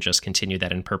reason you couldn't just continue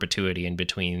that in perpetuity in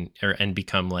between and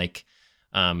become like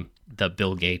the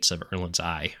Bill Gates of Erland's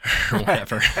Eye or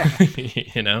whatever.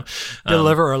 You know,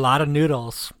 deliver a lot of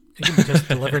noodles. You can just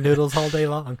deliver noodles all day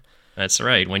long. That's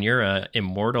right. When you're a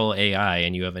immortal AI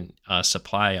and you have a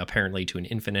supply apparently to an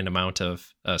infinite amount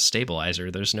of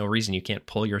stabilizer, there's no reason you can't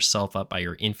pull yourself up by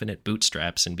your infinite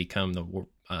bootstraps and become the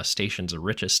station's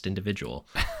richest individual.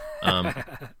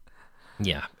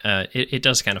 Yeah, it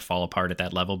does kind of fall apart at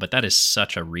that level, but that is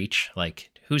such a reach. Like,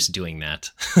 who's doing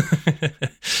that?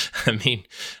 I mean,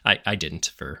 I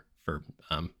didn't for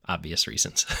obvious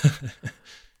reasons.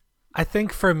 I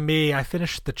think for me, I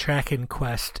finished the tracking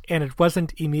quest, and it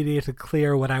wasn't immediately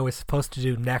clear what I was supposed to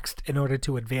do next in order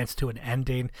to advance to an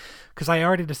ending, because I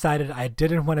already decided I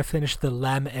didn't want to finish the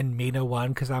Lem and Mina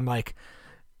one, because I'm like,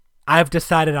 I've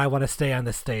decided I want to stay on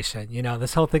the station. You know,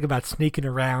 this whole thing about sneaking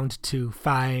around to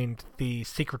find the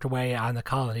secret way on the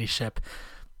colony ship,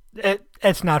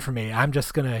 it's not for me. I'm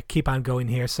just going to keep on going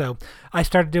here. So I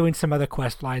started doing some other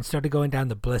quest lines, started going down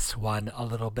the Bliss one a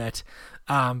little bit,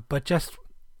 but just,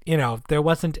 you know, there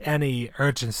wasn't any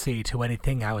urgency to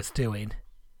anything I was doing.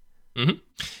 Mm-hmm.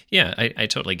 Yeah, I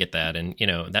totally get that. And, you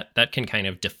know, that can kind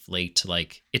of deflate.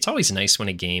 Like, it's always nice when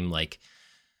a game, like,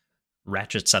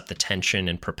 ratchets up the tension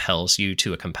and propels you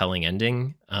to a compelling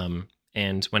ending.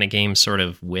 And when a game sort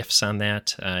of whiffs on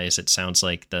that, as it sounds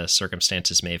like the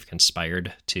circumstances may have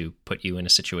conspired to put you in a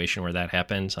situation where that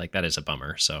happened, like, that is a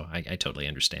bummer. So I totally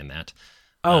understand that.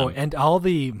 Oh, and all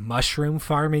the mushroom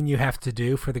farming you have to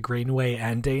do for the Greenway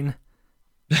ending.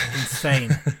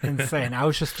 Insane. I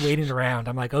was just waiting around.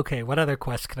 I'm like, okay, what other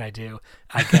quest can I do?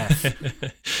 I guess.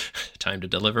 Time to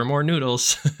deliver more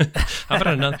noodles. How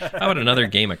about another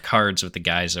game of cards with the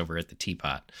guys over at the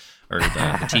teapot or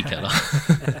the tea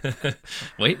kettle?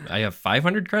 Wait, I have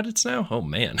 500 credits now? Oh,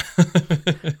 man.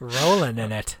 Rolling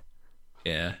in it.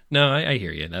 Yeah. No, I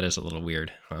hear you. That is a little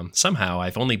weird. Somehow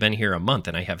I've only been here a month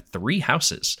and I have 3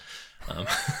 houses.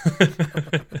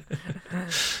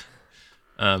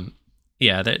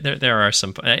 Yeah, there are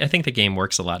some. I think the game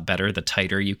works a lot better the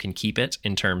tighter you can keep it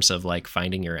in terms of like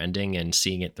finding your ending and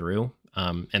seeing it through.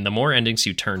 And the more endings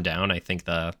you turn down, I think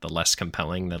the less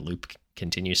compelling the loop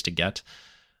continues to get.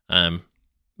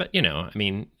 But, you know, I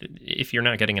mean, if you're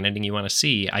not getting an ending you want to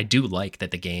see, I do like that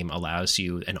the game allows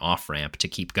you an off-ramp to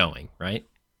keep going, right?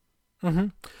 Mm-hmm.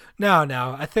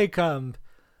 No, I think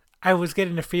I was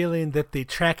getting a feeling that the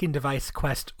tracking device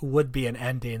quest would be an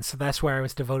ending, so that's where I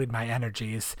was devoting my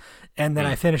energies. And then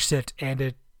I finished it, and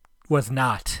it was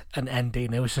not an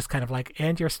ending. It was just kind of like,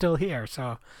 and you're still here.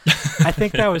 So I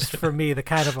think that was, for me, the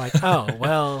kind of like, oh,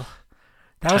 well,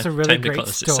 that was a really great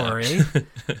story.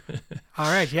 All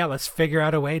right, yeah, let's figure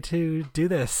out a way to do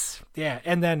this. Yeah,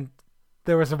 and then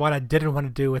there was one I didn't want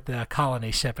to do with the colony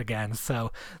ship again,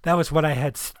 so that was when I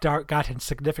had gotten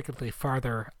significantly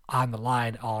farther on the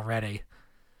line already.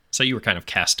 So you were kind of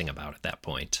casting about at that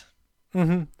point.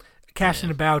 Mm-hmm. Casting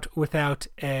about without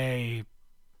any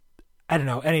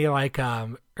like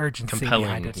urgency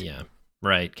behind it. Yeah.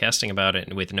 Right, casting about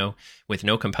it with no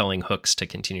compelling hooks to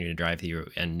continue to drive you,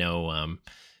 and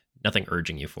nothing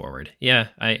urging you forward. Yeah,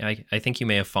 I think you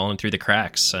may have fallen through the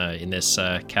cracks in this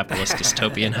capitalist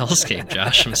dystopian hellscape,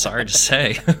 Josh. I'm sorry to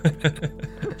say,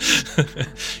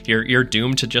 you're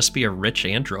doomed to just be a rich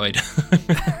android.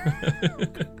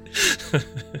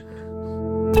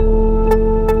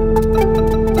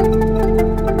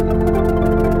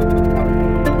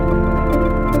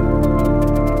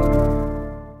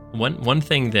 One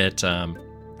thing that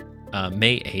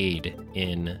may aid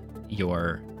in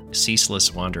your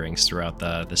ceaseless wanderings throughout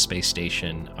the space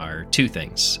station are 2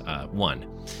 things. One,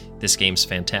 this game's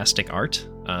fantastic art.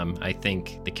 I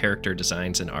think the character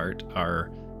designs and art are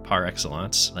par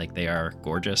excellence. Like, they are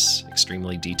gorgeous,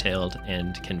 extremely detailed,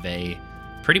 and convey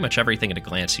pretty much everything at a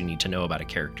glance you need to know about a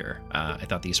character. I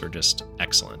thought these were just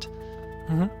excellent.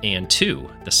 And 2,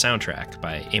 the soundtrack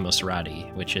by Amos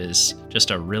Radi, which is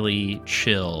just a really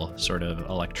chill sort of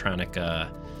electronica,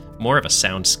 more of a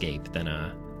soundscape than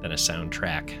a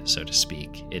soundtrack, so to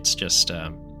speak. It's just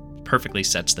perfectly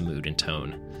sets the mood and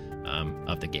tone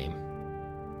of the game.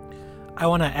 I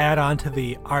want to add on to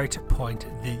the art point.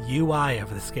 The UI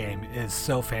of this game is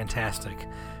so fantastic.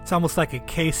 It's almost like a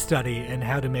case study in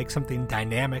how to make something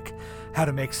dynamic, how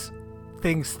to make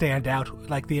things stand out.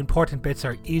 Like, the important bits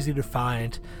are easy to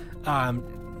find.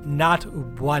 Not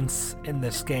once in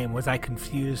this game was I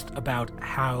confused about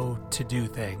how to do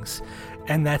things.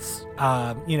 And that's,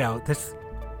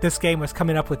 this game was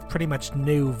coming up with pretty much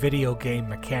new video game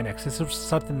mechanics. This was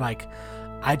something like,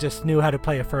 I just knew how to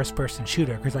play a first-person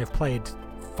shooter because I've played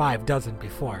 5 dozen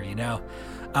before, and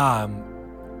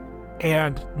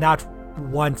not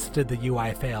once did the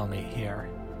UI fail me here.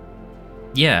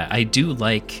 Yeah, I do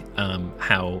like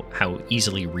how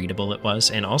easily readable it was,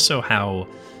 and also how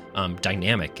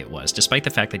dynamic it was, despite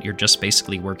the fact that you're just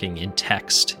basically working in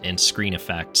text and screen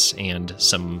effects and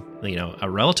some, a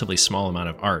relatively small amount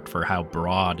of art for how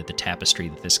broad the tapestry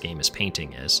that this game is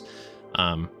painting is.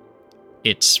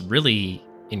 It's really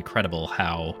incredible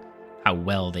how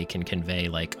well they can convey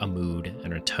like a mood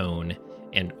and a tone,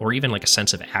 or even like a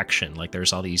sense of action. Like,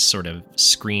 there's all these sort of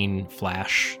screen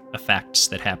flash effects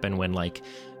that happen when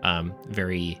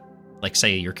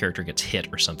say your character gets hit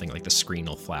or something, like the screen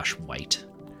will flash white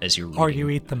as you're reading. Or you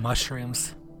eat the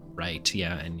mushrooms. Right,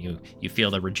 yeah, and you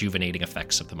feel the rejuvenating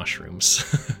effects of the mushrooms.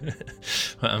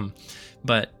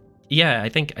 But yeah, I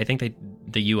think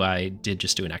the UI did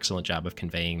just do an excellent job of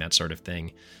conveying that sort of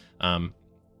thing.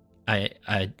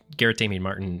 Garrett Damian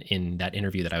Martin, in that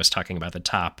interview that I was talking about at the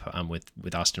top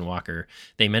with Austin Walker,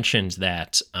 they mentioned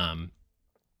that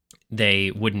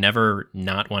they would never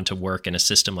not want to work in a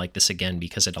system like this again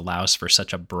because it allows for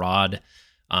such a broad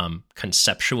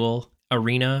conceptual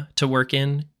arena to work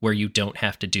in, where you don't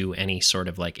have to do any sort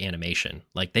of like animation.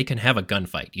 Like, they can have a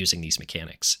gunfight using these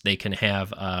mechanics. They can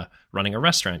have running a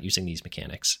restaurant using these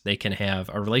mechanics. They can have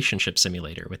a relationship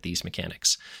simulator with these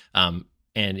mechanics.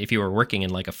 And if you were working in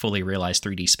like a fully realized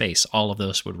 3D space, all of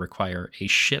those would require a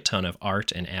shit ton of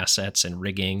art and assets and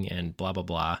rigging and blah, blah,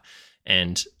 blah.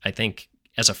 And I think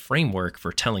as a framework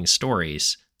for telling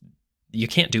stories, you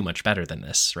can't do much better than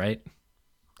this, right?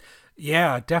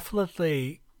 Yeah,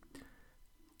 definitely.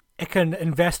 It can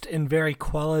invest in very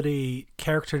quality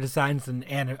character designs and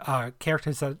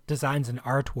designs and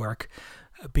artwork,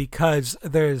 because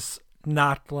there's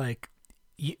not like,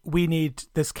 we need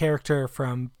this character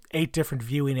from 8 different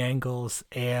viewing angles,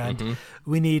 and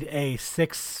we need a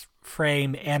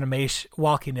 6-frame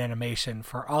walking animation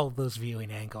for all of those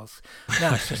viewing angles.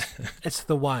 No, it's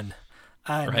the one.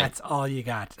 Right. That's all you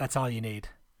got. That's all you need.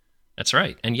 That's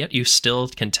right. And yet you still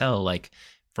can tell, like,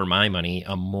 for my money,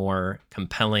 a more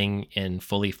compelling and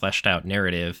fully fleshed out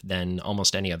narrative than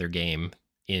almost any other game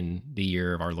in the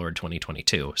year of our Lord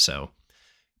 2022. So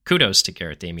kudos to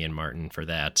Garrett Damian Martin for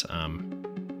that.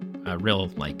 A real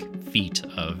feat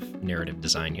of narrative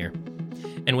design here.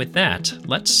 And with that,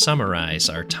 let's summarize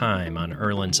our time on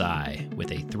Erland's Eye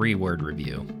with a 3-word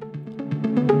review.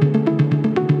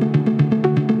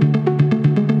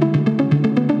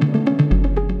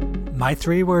 My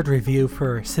 3-word review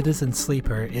for Citizen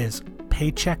Sleeper is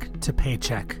paycheck to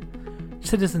paycheck.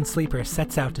 Citizen Sleeper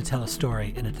sets out to tell a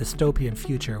story in a dystopian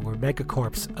future where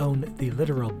megacorps own the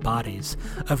literal bodies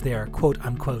of their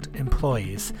quote-unquote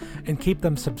employees and keep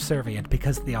them subservient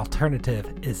because the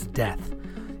alternative is death.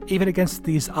 Even against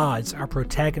these odds, our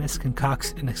protagonist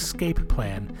concocts an escape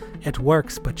plan. It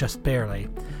works, but just barely.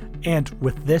 And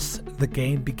with this, the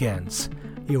game begins.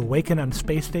 You awaken on a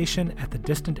space station at the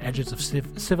distant edges of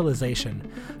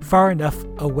civilization, far enough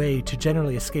away to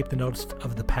generally escape the notice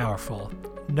of the powerful.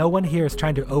 No one here is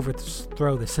trying to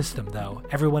overthrow the system, though.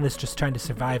 Everyone is just trying to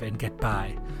survive and get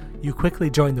by. You quickly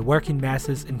join the working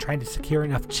masses in trying to secure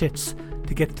enough chits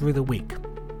to get through the week.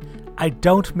 I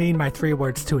don't mean my 3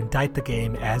 words to indict the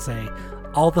game as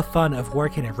all the fun of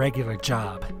working a regular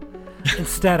job.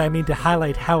 Instead, I mean to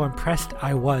highlight how impressed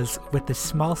I was with the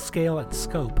small scale and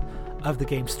scope of the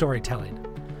game's storytelling.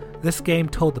 This game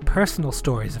told the personal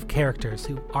stories of characters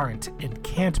who aren't and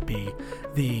can't be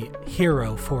the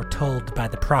hero foretold by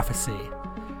the prophecy.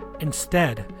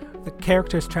 Instead, the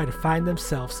characters try to find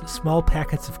themselves small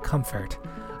packets of comfort,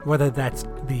 whether that's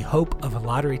the hope of a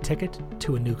lottery ticket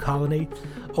to a new colony,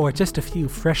 or just a few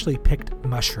freshly picked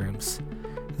mushrooms.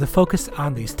 The focus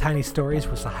on these tiny stories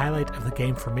was the highlight of the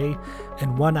game for me,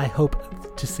 and one I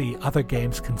hope to see other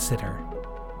games consider.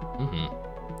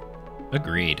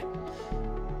 Agreed.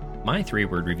 My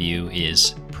 3-word review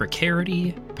is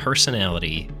precarity,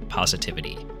 personality,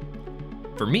 positivity.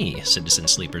 For me, Citizen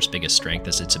Sleeper's biggest strength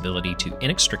is its ability to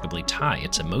inextricably tie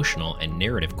its emotional and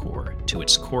narrative core to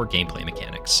its core gameplay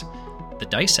mechanics. The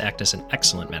dice act as an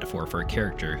excellent metaphor for a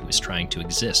character who is trying to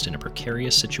exist in a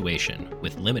precarious situation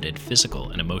with limited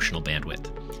physical and emotional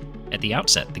bandwidth. At the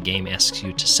outset, the game asks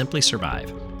you to simply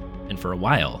survive, and for a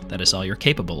while, that is all you're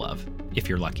capable of, if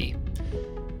you're lucky.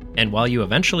 And while you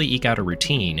eventually eke out a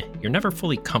routine, you're never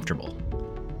fully comfortable.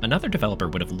 Another developer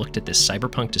would have looked at this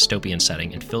cyberpunk dystopian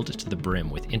setting and filled it to the brim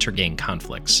with intergang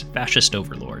conflicts, fascist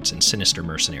overlords, and sinister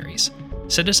mercenaries.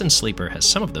 Citizen Sleeper has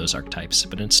some of those archetypes,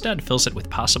 but instead fills it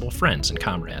with possible friends and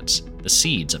comrades, the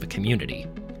seeds of a community.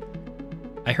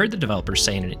 I heard the developers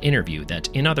say in an interview that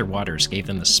In Other Waters gave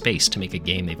them the space to make a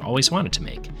game they've always wanted to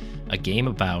make, a game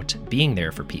about being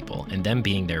there for people and them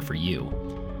being there for you.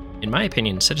 In my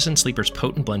opinion, Citizen Sleeper's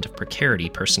potent blend of precarity,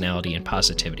 personality, and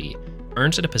positivity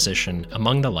earns it a position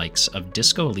among the likes of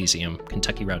Disco Elysium,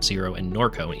 Kentucky Route Zero, and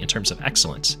Norco in terms of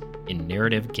excellence in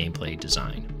narrative gameplay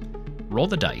design. Roll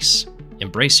the dice,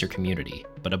 embrace your community,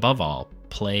 but above all,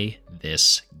 play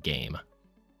this game.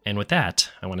 And with that,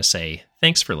 I want to say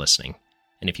thanks for listening.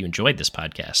 And if you enjoyed this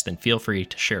podcast, then feel free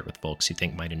to share it with folks you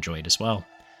think might enjoy it as well.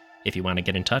 If you want to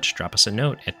get in touch, drop us a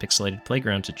note at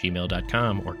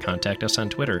pixelatedplaygrounds@gmail.com or contact us on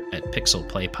Twitter at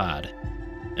pixelplaypod.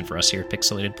 And for us here at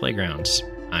Pixelated Playgrounds,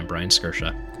 I'm Brian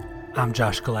Skirsha. I'm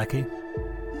Josh Galecki.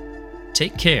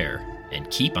 Take care and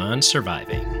keep on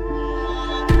surviving.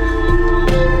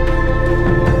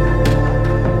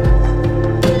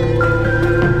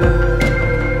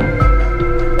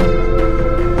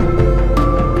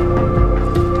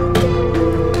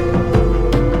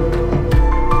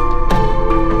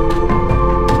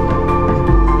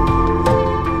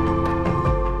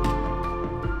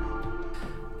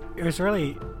 It was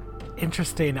really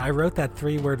interesting. I wrote that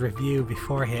 3-word review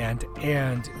beforehand,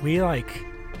 and we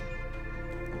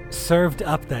served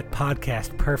up that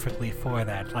podcast perfectly for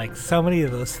that. Like, so many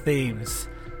of those themes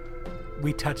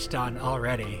we touched on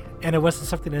already, and it wasn't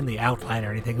something in the outline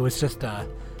or anything. It was just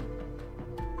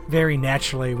very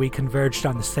naturally we converged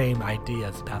on the same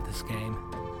ideas about this game.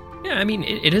 Yeah, I mean,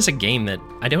 it is a game that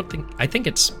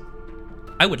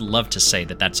I would love to say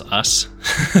that that's us,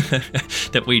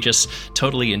 that we just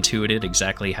totally intuited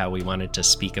exactly how we wanted to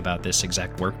speak about this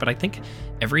exact work, but I think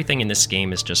everything in this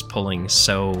game is just pulling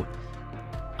so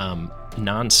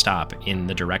nonstop in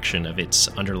the direction of its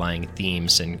underlying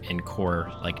themes and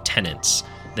core tenets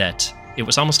that it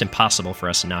was almost impossible for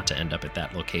us not to end up at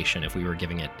that location if we were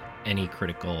giving it any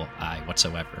critical eye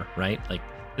whatsoever, right? Like,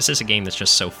 this is a game that's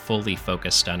just so fully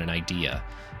focused on an idea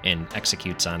and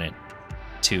executes on it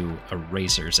to a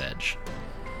razor's edge.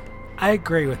 I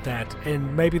agree with that,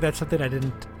 and maybe that's something I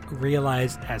didn't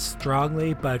realize as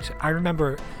strongly, but I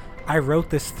remember I wrote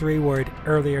this 3-word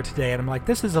earlier today, and I'm like,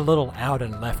 this is a little out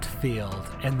in left field,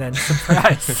 and then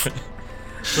surprise,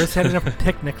 we're setting up a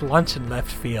picnic lunch in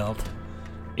left field.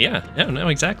 Yeah, no,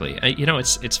 exactly.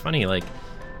 It's funny,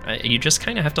 you just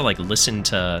kind of have to listen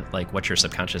to what your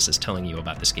subconscious is telling you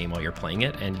about this game while you're playing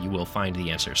it, and you will find the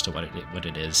answers to what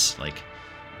it is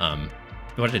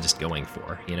what it is going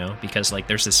for, because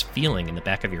there's this feeling in the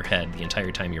back of your head the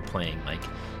entire time you're playing.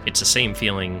 It's the same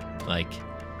feeling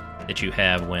that you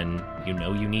have when you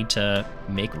need to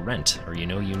make rent, or you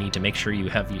need to make sure you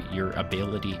have your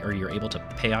ability, or you're able to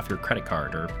pay off your credit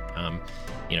card, or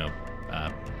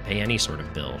pay any sort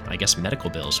of bill. I guess medical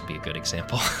bills would be a good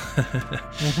example.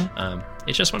 Mm-hmm.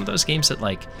 It's just one of those games that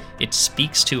it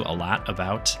speaks to a lot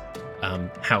about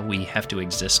how we have to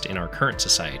exist in our current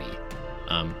society.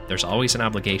 There's always an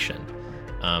obligation.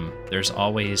 There's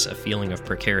always a feeling of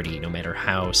precarity, no matter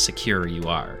how secure you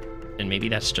are. And maybe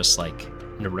that's just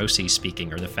neuroses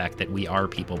speaking, or the fact that we are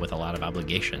people with a lot of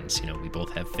obligations. We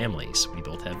both have families. We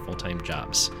both have full-time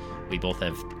jobs. We both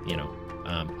have,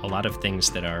 a lot of things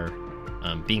that are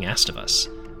being asked of us.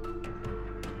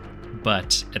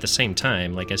 But at the same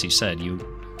time, as you said,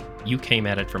 you came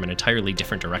at it from an entirely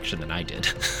different direction than I did.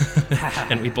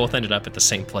 And we both ended up at the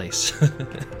same place.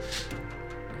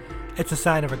 It's a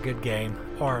sign of a good game,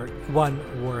 or one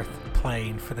worth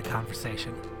playing for the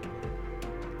conversation.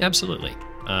 Absolutely.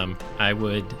 I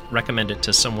would recommend it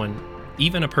to someone,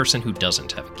 even a person who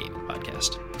doesn't have a gaming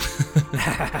podcast.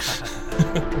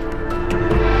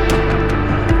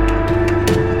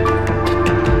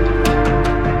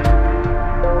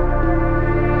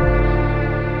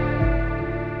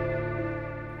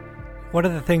 One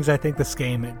of the things I think this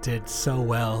game did so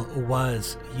well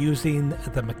was using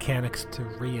the mechanics to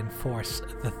reinforce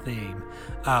the theme,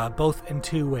 both in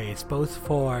two ways, both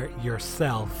for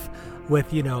yourself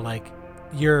with, you don't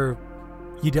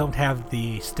have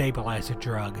the stabilizer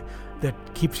drug that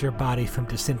keeps your body from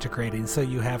disintegrating, so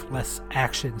you have less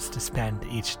actions to spend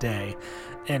each day.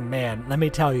 And man, let me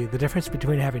tell you, the difference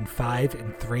between having 5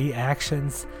 and 3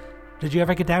 actions. Did you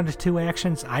ever get down to 2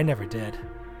 actions? I never did.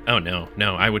 Oh no,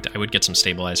 I would get some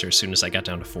stabilizer as soon as I got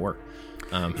down to 4.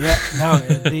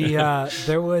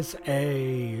 There was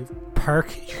a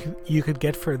perk you could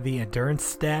get for the endurance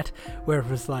stat where it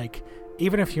was like,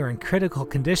 even if you're in critical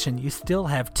condition, you still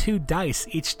have 2 dice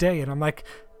each day, and I'm like,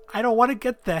 I don't want to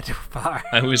get that far.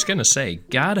 I was gonna say,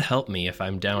 God help me if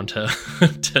I'm down to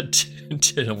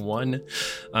to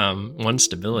one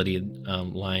stability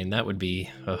line. That would be,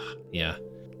 yeah,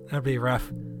 that'd be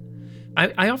rough.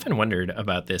 I often wondered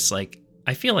about this. Like,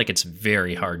 I feel like it's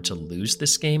very hard to lose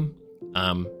this game.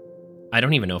 I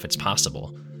don't even know if it's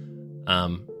possible.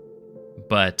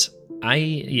 But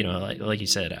like you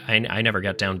said, I never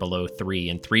got down below 3,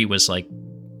 and 3 was like,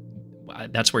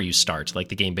 that's where you start. Like,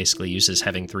 the game basically uses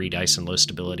having 3 dice and low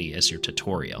stability as your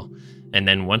tutorial. And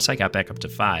then once I got back up to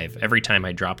 5, every time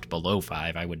I dropped below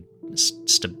 5, I would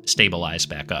stabilize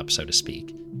back up, so to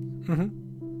speak. Mm-hmm.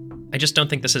 I just don't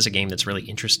think this is a game that's really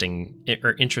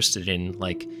interested in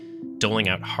like doling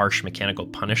out harsh mechanical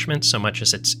punishment so much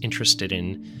as it's interested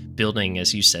in building,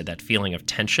 as you said, that feeling of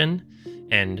tension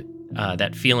and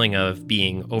that feeling of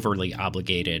being overly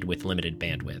obligated with limited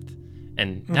bandwidth.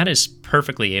 And that is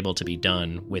perfectly able to be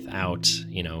done without,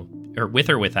 or with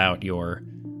or without your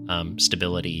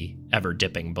stability ever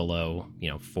dipping below,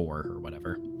 4 or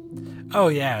whatever. Oh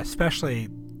yeah, especially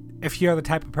if you're the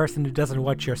type of person who doesn't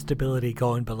want your stability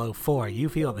going below 4, you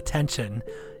feel the tension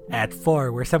at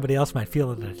 4 where somebody else might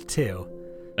feel it at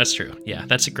 2. That's true. Yeah,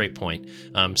 that's a great point.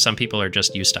 Some people are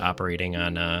just used to operating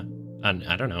on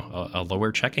I don't know, a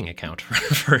lower checking account,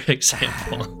 for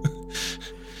example.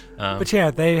 But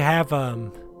yeah, they have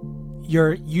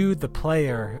you the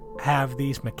player have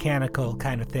these mechanical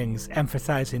kind of things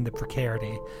emphasizing the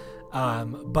precarity.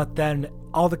 But then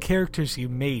all the characters you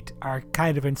meet are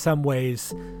kind of in some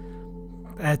ways,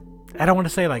 I don't want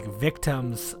to say like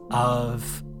victims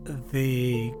of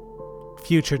the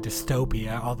future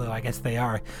dystopia, although I guess they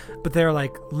are, but they're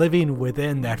like living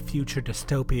within that future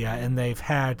dystopia, and they've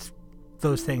had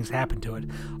those things happen to it.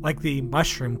 Like the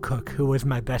mushroom cook, who was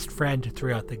my best friend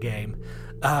throughout the game.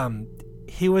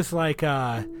 He was like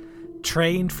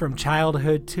trained from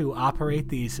childhood to operate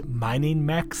these mining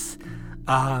mechs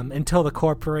until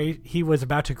he was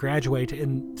about to graduate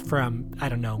from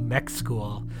mech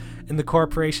school, and the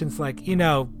corporation's like,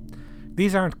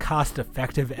 these aren't cost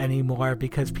effective anymore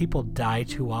because people die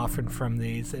too often from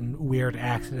these and weird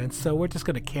accidents, so we're just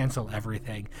going to cancel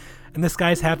everything. And this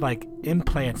guy's had like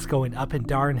implants going up and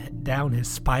down his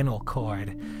spinal cord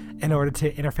in order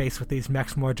to interface with these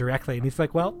mechs more directly. And he's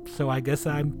like, well, so I guess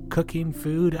I'm cooking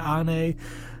food on a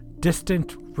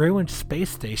distant ruined space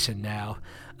station now.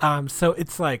 So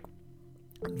it's like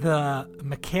the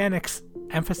mechanics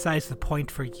emphasize the point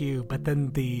for you, but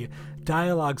then the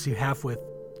dialogues you have with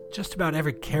just about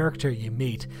every character you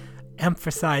meet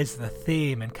emphasize the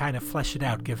theme and kind of flesh it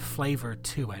out, give flavor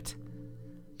to it.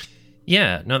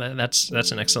 Yeah, no, that's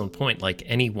an excellent point. Like,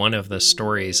 any one of the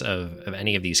stories of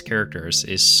any of these characters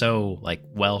is so like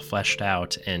well fleshed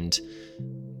out and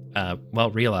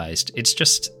well realized. It's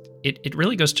just it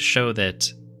really goes to show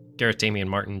that Gareth Damian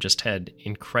Martin just had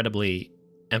incredibly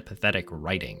empathetic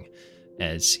writing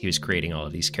as he was creating all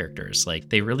of these characters. Like,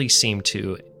 they really seem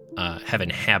to have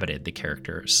inhabited the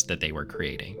characters that they were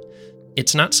creating.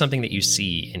 It's not something that you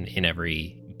see in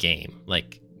every game.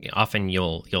 Like, often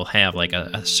you'll have like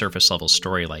a surface level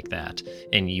story like that,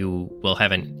 and you will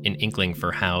have an inkling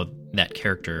for how that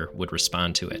character would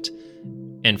respond to it.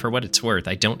 And for what it's worth,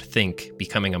 I don't think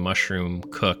becoming a mushroom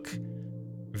cook,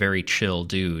 very chill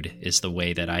dude is the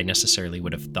way that I necessarily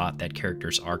would have thought that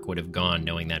character's arc would have gone,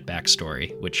 knowing that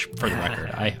backstory, which, for the record,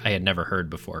 I had never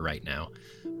heard before right now.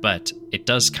 But it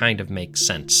does kind of make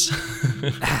sense.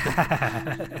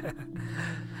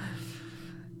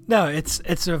 No,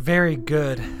 it's a very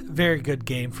good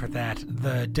game for that.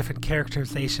 The different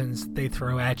characterizations they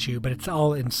throw at you, but it's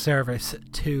all in service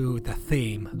to the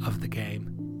theme of the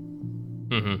game.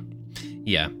 Mm-hmm.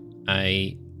 Yeah,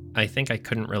 I think I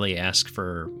couldn't really ask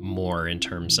for more in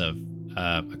terms of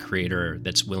a creator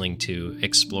that's willing to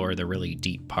explore the really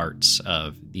deep parts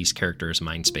of these characters'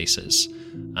 mind spaces.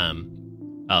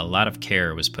 A lot of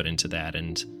care was put into that,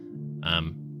 and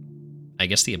I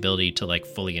guess the ability to like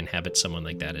fully inhabit someone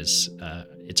like that is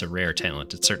it's a rare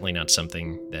talent. It's certainly not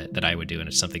something that I would do, and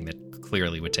it's something that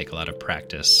clearly would take a lot of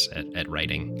practice at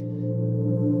writing.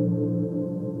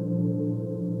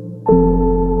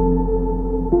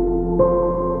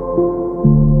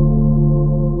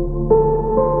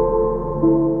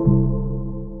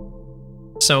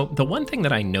 So the one thing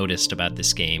that I noticed about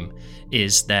this game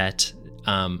is that,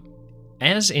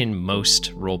 as in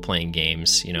most role-playing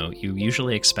games, you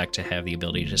usually expect to have the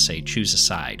ability to say choose a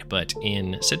side, but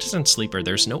in Citizen Sleeper,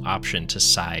 there's no option to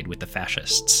side with the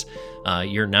fascists.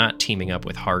 You're not teaming up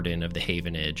with Hardin of the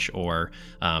Havenage or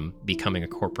becoming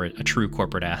a true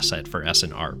corporate asset for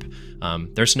Essen Arp.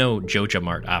 There's no Joja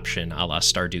Mart option a la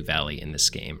Stardew Valley in this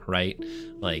game, right?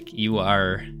 Like you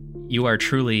are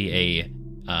truly a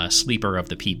sleeper of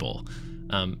the people.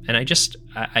 And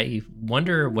I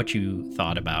wonder what you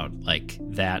thought about like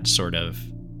that sort of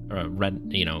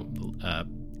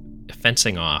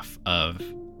fencing off of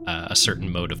a certain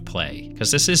mode of play,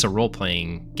 because this is a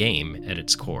role-playing game at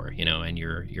its core, and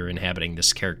you're inhabiting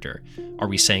this character. Are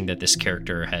we saying that this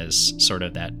character has sort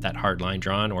of that hard line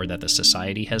drawn, or that the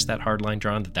society has that hard line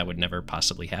drawn, that would never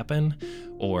possibly happen?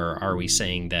 Or are we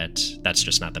saying that that's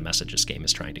just not the message this game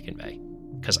is trying to convey?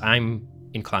 Because I'm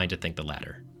inclined to think the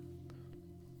latter.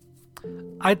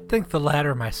 I'd think the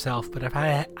latter myself, but if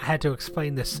I had to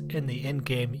explain this in the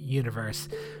in-game universe,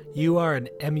 you are an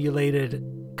emulated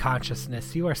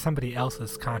consciousness. You are somebody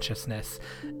else's consciousness,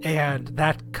 and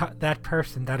that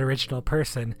person, that original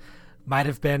person, might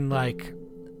have been like,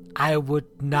 I would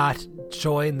not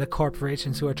join the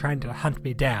corporations who are trying to hunt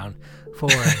me down for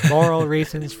moral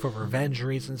reasons, for revenge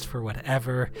reasons, for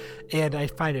whatever. And I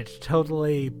find it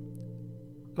totally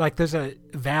like there's a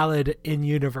valid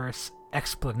in-universe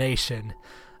explanation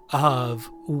of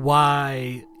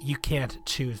why you can't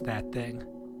choose that thing.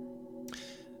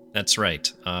 That's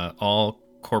right. All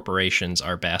corporations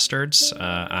are bastards.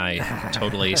 I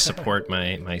totally support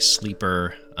my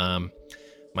sleeper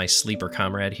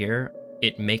comrade here.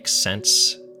 It makes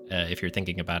sense if you're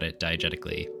thinking about it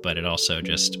diegetically, but it also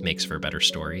just makes for a better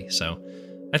story. So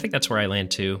I think that's where I land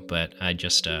too. But I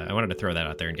wanted to throw that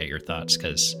out there and get your thoughts,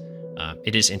 because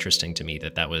it is interesting to me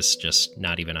that was just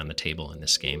not even on the table in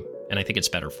this game, and I think it's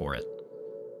better for it.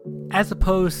 As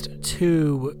opposed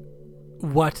to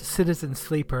what Citizen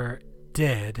Sleeper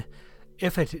did,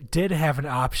 if it did have an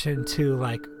option to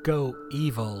like go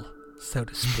evil, so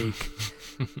to speak,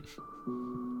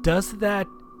 does that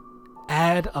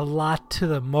add a lot to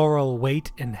the moral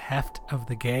weight and heft of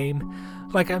the game?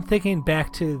 Like, I'm thinking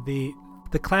back to the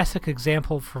classic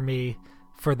example for me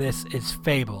for this is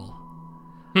Fable.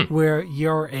 Where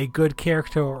you're a good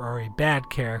character or a bad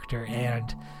character,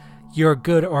 and you're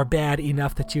good or bad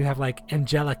enough that you have like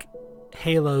angelic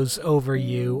halos over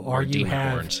you, or you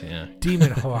have horns,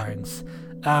 demon horns.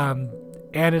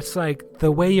 And it's like the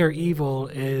way you're evil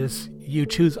is you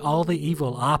choose all the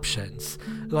evil options.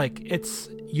 Like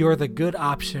you're the good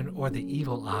option or the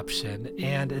evil option,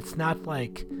 and it's not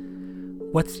like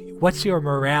what's your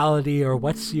morality or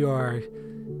what's your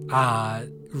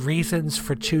reasons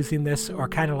for choosing this, or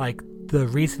kind of like the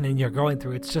reasoning you're going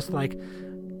through. It's just like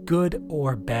good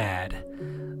or bad.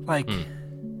 Like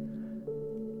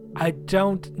I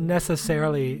don't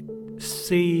necessarily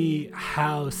see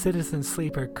how Citizen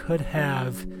Sleeper could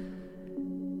have.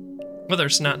 Well,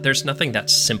 there's nothing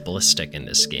that's simplistic in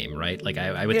this game, right? Like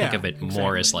I would think of it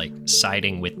more as like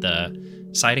siding with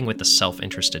the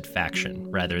self-interested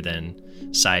faction rather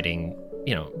than siding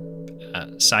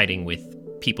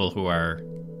with people who are,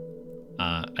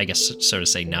 I guess, so to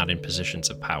say, not in positions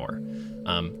of power.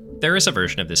 There is a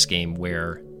version of this game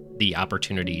where the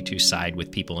opportunity to side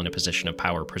with people in a position of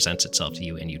power presents itself to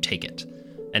you and you take it.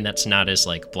 And that's not as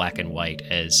like black and white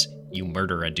as you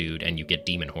murder a dude and you get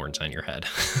demon horns on your head.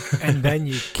 And then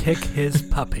you kick his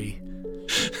puppy.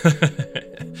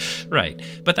 Right.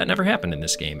 But that never happened in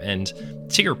this game. And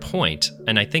to your point,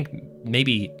 and I think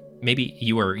maybe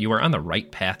you are on the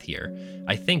right path here.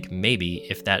 I think maybe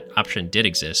if that option did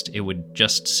exist, it would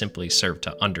just simply serve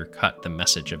to undercut the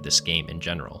message of this game in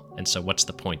general. And so what's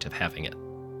the point of having it?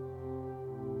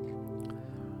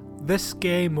 This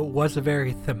game was a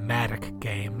very thematic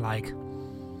game. Like,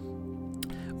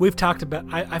 we've talked about,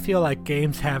 I feel like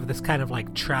games have this kind of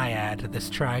like triad, this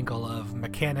triangle of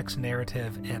mechanics,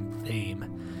 narrative, and theme.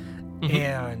 Mm-hmm.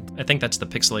 And I think that's the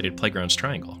Pixelated Playgrounds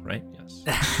triangle, right? Yes.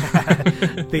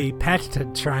 The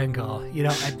patented triangle.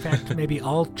 In fact, maybe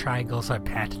all triangles are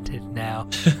patented now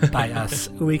by us.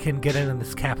 We can get in on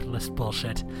this capitalist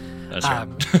bullshit. That's right.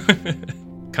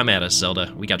 Come at us,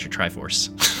 Zelda. We got your Triforce.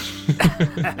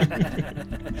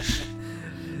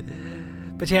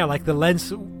 But yeah, like the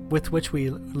lens with which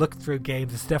we look through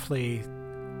games is definitely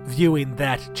viewing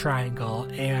that triangle,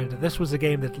 and this was a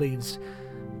game that leans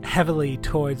heavily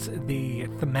towards the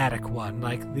thematic one.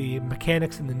 Like, the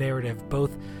mechanics and the narrative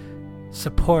both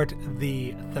support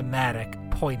the thematic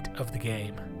point of the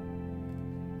game.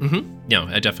 Mm-hmm. No,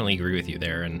 I definitely agree with you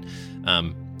there. And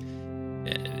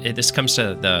this comes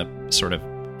to the sort of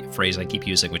phrase I keep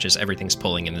using, which is everything's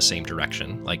pulling in the same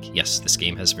direction. Like, yes, this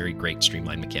game has very great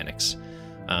streamlined mechanics.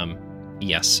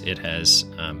 Yes, it has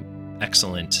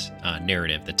excellent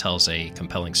narrative that tells a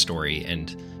compelling story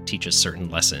and teaches certain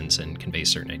lessons and conveys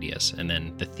certain ideas. And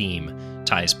then the theme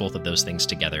ties both of those things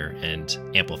together and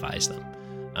amplifies them.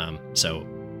 So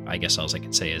I guess all I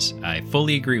can say is I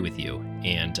fully agree with you.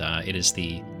 And it is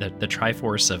the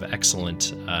triforce of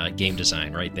excellent game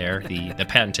design right there, the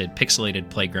patented pixelated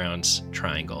playgrounds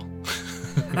triangle.